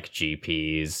events like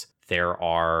GPs. There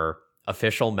are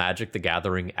official Magic the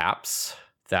Gathering apps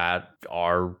that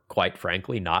are, quite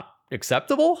frankly, not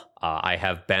acceptable. I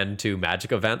have been to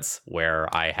Magic events where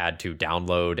I had to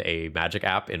download a Magic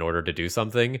app in order to do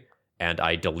something, and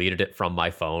I deleted it from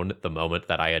my phone the moment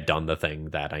that I had done the thing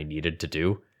that I needed to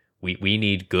do. We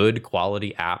need good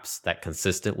quality apps that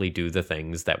consistently do the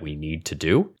things that we need to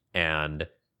do, and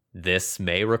this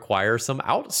may require some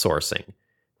outsourcing.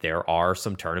 There are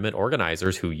some tournament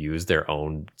organizers who use their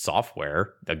own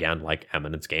software, again, like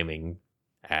Eminence Gaming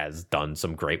has done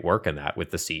some great work in that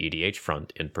with the CEDH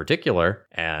front in particular.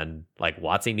 And like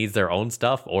WotC needs their own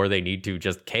stuff, or they need to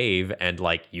just cave and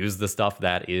like use the stuff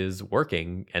that is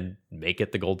working and make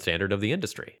it the gold standard of the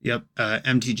industry. Yep.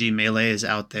 MTG Melee is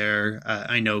out there.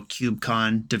 I know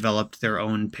CubeCon developed their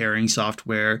own pairing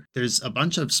software. There's a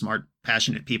bunch of smart,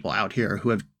 passionate people out here who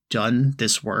have done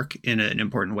this work in an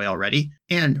important way already.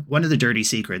 And one of the dirty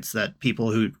secrets that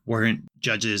people who weren't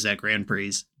judges at Grand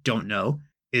Prix don't know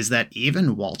is that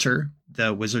even Walter,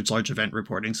 the Wizards Large Event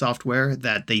reporting software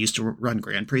that they used to run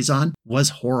Grand Prix on, was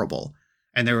horrible.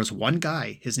 And there was one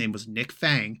guy, his name was Nick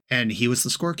Fang, and he was the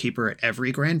scorekeeper at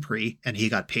every Grand Prix, and he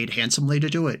got paid handsomely to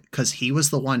do it because he was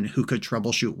the one who could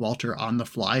troubleshoot Walter on the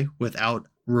fly without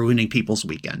ruining people's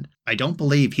weekend. I don't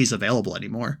believe he's available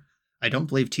anymore. I don't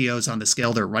believe TOs on the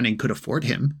scale they're running could afford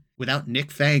him. Without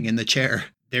Nick Fang in the chair,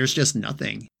 there's just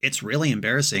nothing. It's really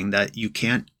embarrassing that you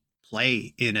can't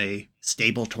play in a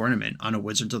stable tournament on a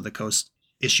Wizards of the Coast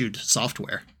issued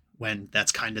software when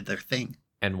that's kind of their thing.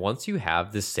 And once you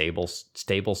have this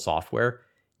stable software,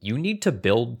 you need to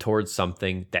build towards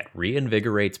something that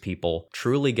reinvigorates people,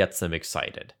 truly gets them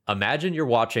excited. Imagine you're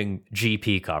watching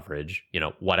GP coverage,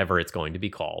 whatever it's going to be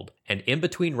called, and in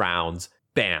between rounds,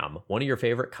 bam, one of your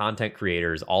favorite content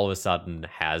creators all of a sudden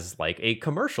has like a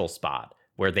commercial spot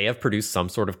where they have produced some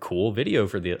sort of cool video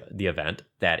for the event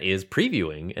that is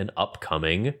previewing an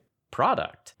upcoming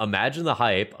product. Imagine the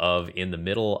hype of, in the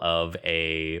middle of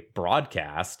a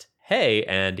broadcast, hey,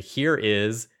 and here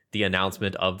is the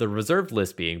announcement of the reserved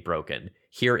list being broken.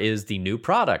 Here is the new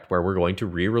product where we're going to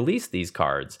re-release these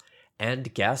cards.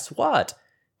 And guess what?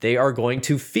 They are going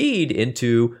to feed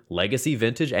into Legacy,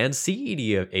 Vintage, and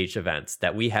CEDH events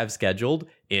that we have scheduled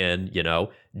in,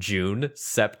 June,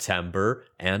 September,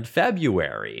 and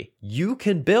February. You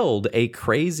can build a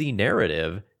crazy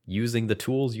narrative using the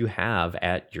tools you have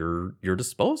at your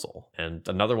disposal. And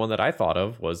another one that I thought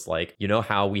of was like,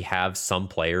 how we have some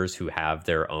players who have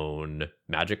their own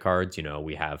Magic cards.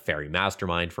 We have Fairy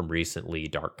Mastermind from recently,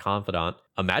 Dark Confidant.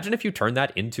 Imagine if you turn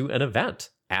that into an event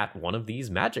at one of these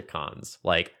Magic Cons.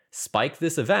 Like, spike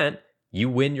this event, you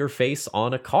win your face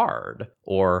on a card,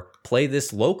 or play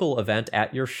this local event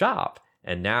at your shop,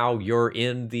 and now you're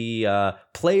in the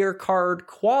player card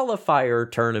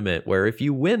qualifier tournament, where if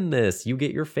you win this, you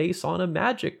get your face on a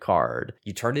Magic card.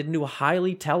 You turn it into a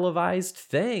highly televised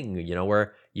thing,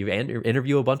 where you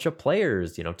interview a bunch of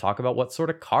players, talk about what sort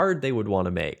of card they would want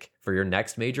to make for your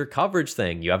next major coverage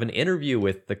thing. You have an interview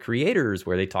with the creators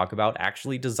where they talk about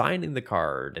actually designing the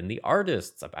card, and the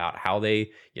artists about how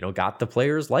they, got the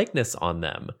player's likeness on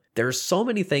them. There's so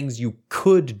many things you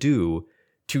could do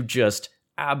to just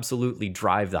absolutely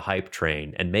drive the hype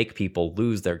train and make people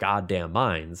lose their goddamn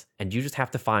minds. And you just have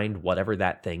to find whatever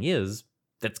that thing is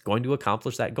that's going to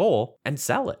accomplish that goal and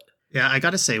sell it. Yeah, I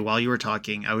gotta say, while you were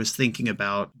talking, I was thinking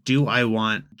about, do I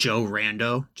want Joe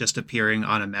Rando just appearing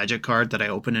on a Magic card that I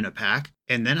open in a pack?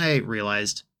 And then I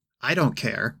realized, I don't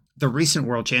care. The recent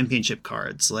World Championship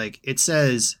cards, like, it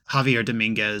says Javier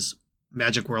Dominguez,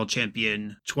 Magic World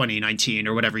Champion 2019,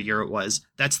 or whatever year it was.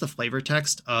 That's the flavor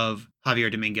text of Javier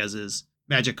Dominguez's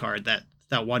Magic card, that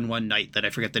 1/1 knight that I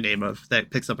forget the name of, that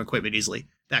picks up equipment easily.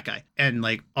 That guy. And,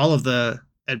 like, all of the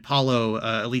Ed Paulo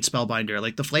Elite Spellbinder,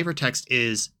 like, the flavor text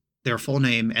is their full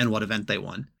name and what event they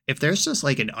won. If there's just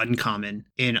like an uncommon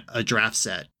in a draft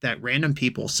set that random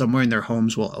people somewhere in their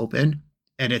homes will open,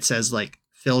 and it says like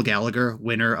Phil Gallagher,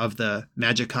 winner of the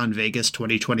MagicCon Vegas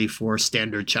 2024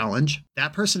 Standard Challenge,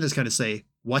 that person is going to say,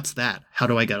 what's that? How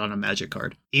do I get on a Magic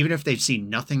card? Even if they've seen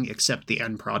nothing except the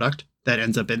end product that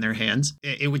ends up in their hands.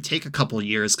 It would take a couple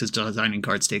years because designing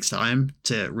cards takes time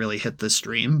to really hit the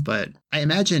stream, but I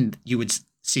imagine you would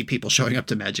see people showing up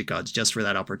to Magic Gods just for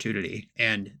that opportunity,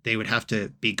 and they would have to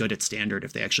be good at Standard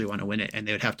if they actually want to win it, and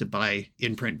they would have to buy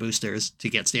in-print boosters to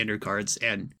get Standard cards,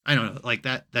 and I don't know, like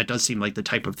that does seem like the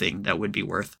type of thing that would be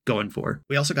worth going for.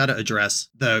 We also got to address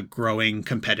the growing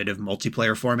competitive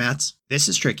multiplayer formats. This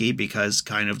is tricky because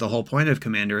kind of the whole point of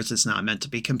Commander is it's not meant to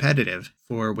be competitive.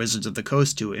 For Wizards of the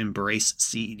Coast to embrace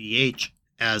CEDH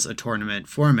as a tournament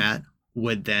format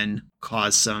would then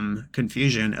cause some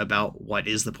confusion about what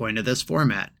is the point of this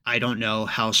format. I don't know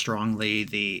how strongly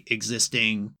the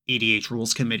existing EDH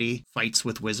Rules Committee fights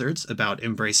with Wizards about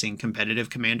embracing competitive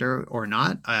Commander or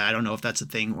not. I don't know if that's a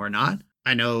thing or not.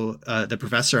 I know the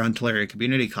professor on Tolaria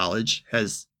Community College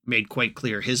has made quite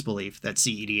clear his belief that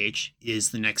CEDH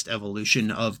is the next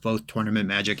evolution of both Tournament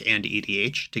Magic and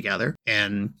EDH together.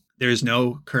 And there's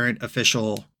no current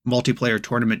official multiplayer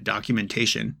tournament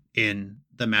documentation in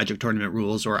the Magic tournament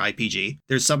rules or IPG.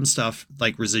 There's some stuff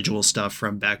like residual stuff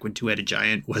from back when Two-Headed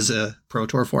Giant was a Pro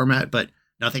Tour format, but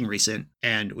nothing recent.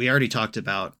 And we already talked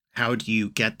about how do you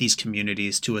get these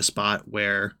communities to a spot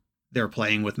where they're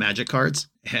playing with Magic cards.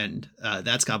 And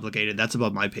that's complicated. That's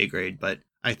above my pay grade. But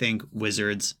I think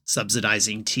Wizards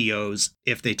subsidizing TOs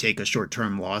if they take a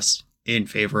short-term loss in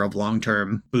favor of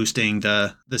long-term boosting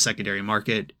the secondary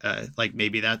market, like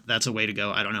maybe that's a way to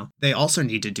go. I don't know. They also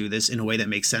need to do this in a way that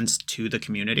makes sense to the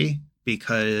community,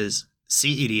 because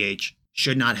CEDH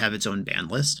should not have its own ban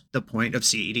list. The point of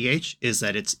CEDH is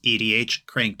that it's EDH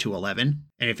cranked to 11.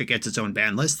 And if it gets its own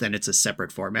ban list, then it's a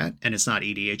separate format and it's not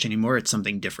EDH anymore. It's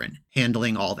something different.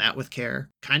 Handling all that with care,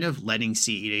 kind of letting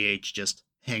CEDH just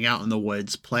hang out in the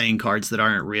woods, playing cards that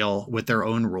aren't real with their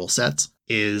own rule sets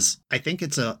is, I think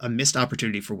it's a missed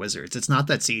opportunity for Wizards. It's not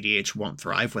that CEDH won't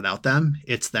thrive without them.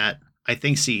 It's that I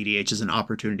think CEDH is an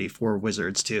opportunity for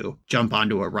Wizards to jump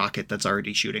onto a rocket that's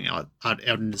already shooting out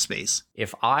into space.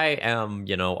 If I am, a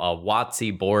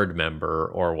WotC board member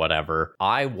or whatever,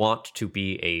 I want to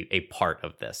be a part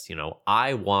of this.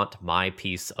 I want my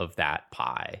piece of that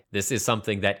pie. This is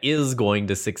something that is going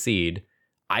to succeed.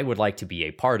 I would like to be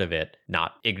a part of it,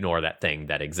 not ignore that thing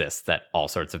that exists that all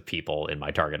sorts of people in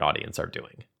my target audience are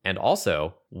doing. And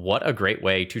also, what a great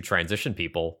way to transition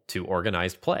people to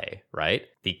organized play, right?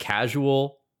 The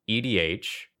casual EDH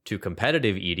to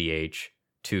competitive EDH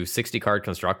to 60-card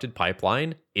constructed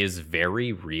pipeline is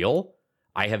very real.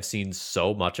 I have seen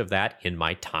so much of that in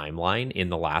my timeline in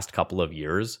the last couple of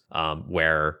years,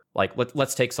 where, like,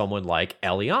 let's take someone like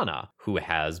Eliana, who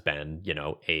has been,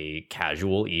 a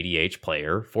casual EDH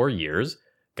player for years,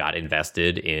 got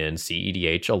invested in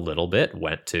CEDH a little bit,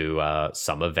 went to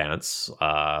some events,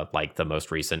 like the most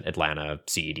recent Atlanta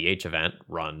CEDH event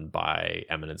run by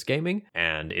Eminence Gaming,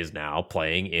 and is now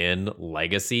playing in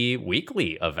Legacy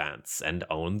weekly events and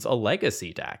owns a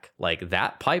Legacy deck. Like,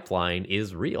 that pipeline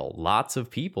is real. Lots of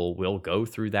people will go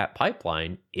through that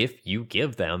pipeline if you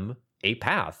give them a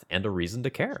path and a reason to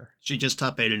care. She just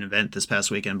top 8 an event this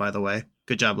past weekend, by the way.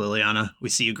 Good job, Liliana. We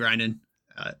see you grinding.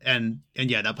 And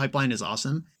yeah, that pipeline is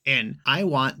awesome. And I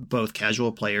want both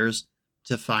casual players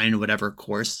to find whatever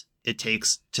course it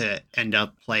takes to end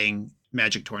up playing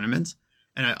Magic tournaments.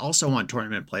 And I also want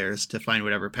tournament players to find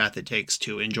whatever path it takes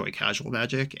to enjoy casual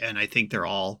Magic. And I think they're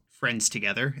all friends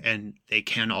together and they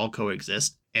can all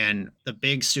coexist. And the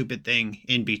big stupid thing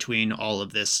in between all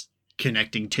of this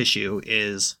connecting tissue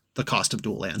is the cost of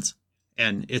dual lands.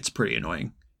 And it's pretty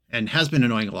annoying. And has been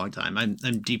annoying a long time. I'm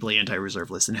deeply anti-reserve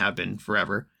list and have been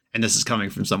forever. And this is coming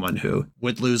from someone who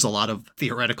would lose a lot of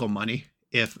theoretical money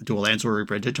if dual lands were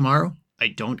reprinted tomorrow. I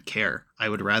don't care. I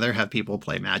would rather have people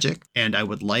play Magic. And I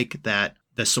would like that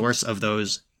the source of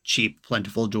those cheap,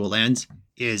 plentiful dual lands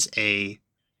is a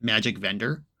Magic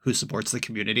vendor who supports the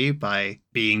community by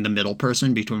being the middle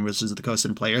person between Wizards of the Coast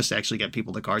and players to actually get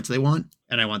people the cards they want.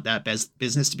 And I want that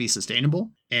business to be sustainable.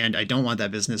 And I don't want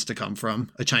that business to come from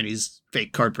a Chinese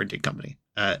fake card printing company.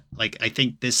 I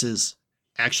think this is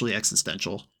actually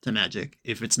existential to Magic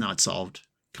if it's not solved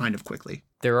kind of quickly.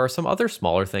 There are some other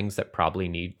smaller things that probably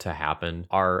need to happen.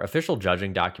 Our official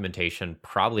judging documentation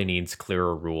probably needs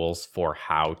clearer rules for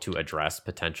how to address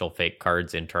potential fake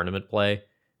cards in tournament play,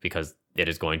 because it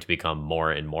is going to become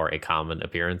more and more a common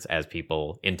appearance as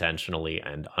people intentionally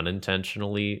and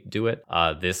unintentionally do it.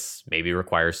 This maybe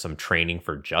requires some training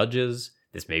for judges.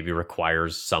 This maybe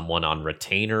requires someone on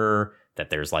retainer, that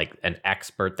there's like an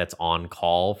expert that's on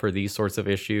call for these sorts of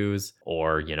issues.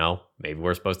 Or, maybe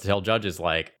we're supposed to tell judges,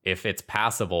 like, if it's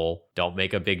passable, don't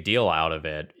make a big deal out of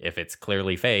it. If it's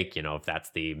clearly fake, if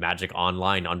that's the Magic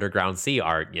Online Underground Sea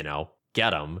art,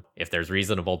 get them. If there's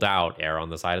reasonable doubt, err on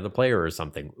the side of the player or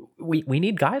something. We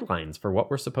need guidelines for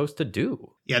what we're supposed to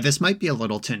do. Yeah, this might be a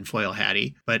little tinfoil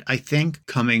hatty, but I think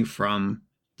coming from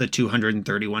the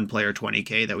 231 player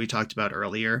 20K that we talked about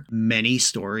earlier, many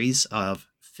stories of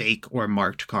fake or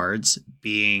marked cards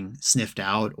being sniffed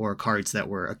out, or cards that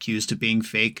were accused of being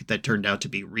fake that turned out to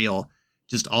be real,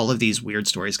 just all of these weird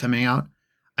stories coming out.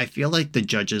 I feel like the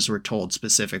judges were told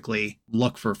specifically,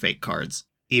 look for fake cards,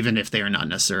 even if they are not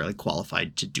necessarily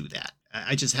qualified to do that.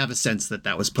 I just have a sense that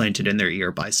that was planted in their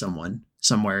ear by someone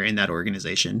somewhere in that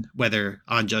organization, whether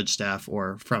on judge staff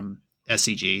or from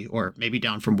SCG, or maybe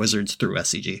down from Wizards through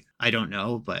SCG. I don't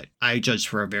know, but I judged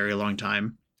for a very long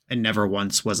time, and never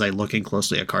once was I looking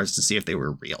closely at cards to see if they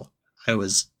were real. I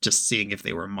was just seeing if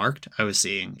they were marked. I was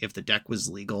seeing if the deck was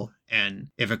legal, and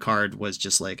if a card was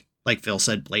just like Phil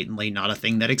said, blatantly not a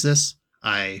thing that exists,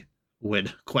 I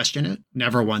would question it.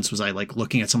 Never once was I like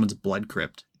looking at someone's blood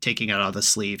crypt, taking it out of the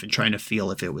sleeve and trying to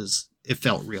feel if it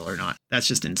felt real or not. That's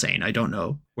just insane. I don't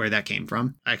know where that came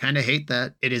from. I kind of hate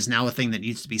that it is now a thing that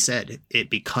needs to be said.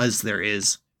 Because there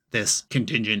is this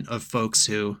contingent of folks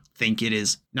who think it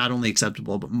is not only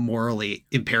acceptable, but morally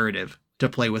imperative to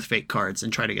play with fake cards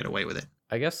and try to get away with it.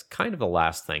 I guess kind of the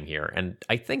last thing here, and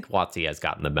I think WotC has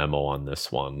gotten the memo on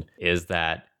this one, is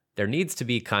that there needs to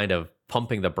be kind of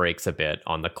pumping the brakes a bit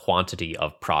on the quantity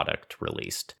of product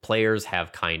released. Players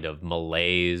have kind of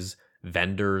malaise.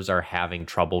 Vendors are having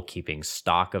trouble keeping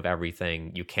stock of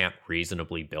everything. You can't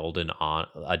reasonably build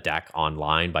a deck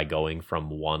online by going from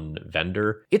one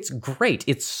vendor. It's great.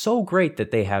 It's so great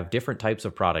that they have different types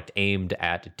of product aimed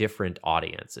at different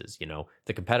audiences. You know,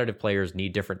 the competitive players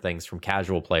need different things from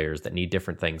casual players that need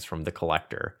different things from the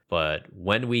collector. But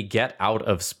when we get out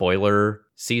of spoiler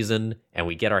season and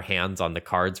we get our hands on the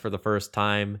cards for the first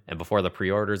time, and before the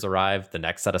pre-orders arrive, the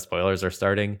next set of spoilers are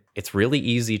starting, it's really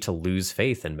easy to lose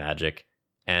faith in Magic.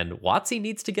 And WotC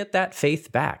needs to get that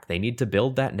faith back. They need to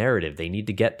build that narrative. They need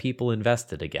to get people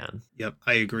invested again. Yep,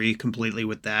 I agree completely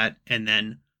with that. And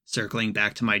then circling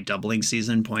back to my doubling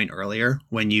season point earlier,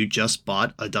 when you just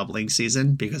bought a doubling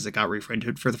season because it got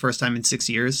reprinted for the first time in 6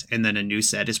 years, and then a new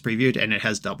set is previewed and it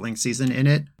has doubling season in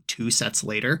it 2 sets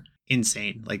later,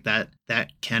 insane. Like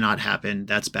that cannot happen.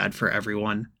 That's bad for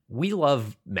everyone. We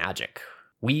love Magic.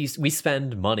 We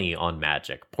spend money on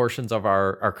Magic. Portions of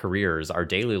our careers, our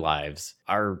daily lives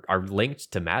are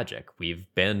linked to Magic. We've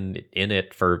been in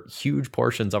it for huge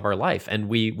portions of our life, and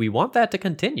we want that to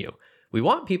continue. We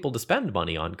want people to spend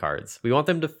money on cards. We want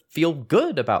them to feel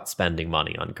good about spending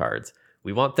money on cards.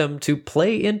 We want them to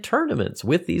play in tournaments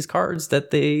with these cards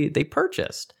that they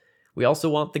purchased. We also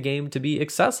want the game to be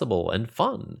accessible and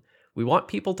fun. We want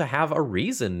people to have a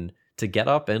reason to get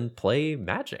up and play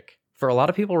Magic. For a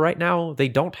lot of people right now, they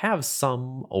don't have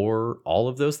some or all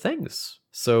of those things.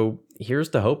 So here's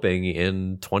to hoping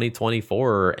in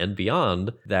 2024 and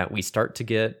beyond that we start to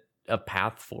get a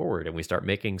path forward and we start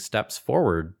making steps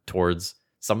forward towards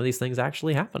some of these things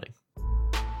actually happening.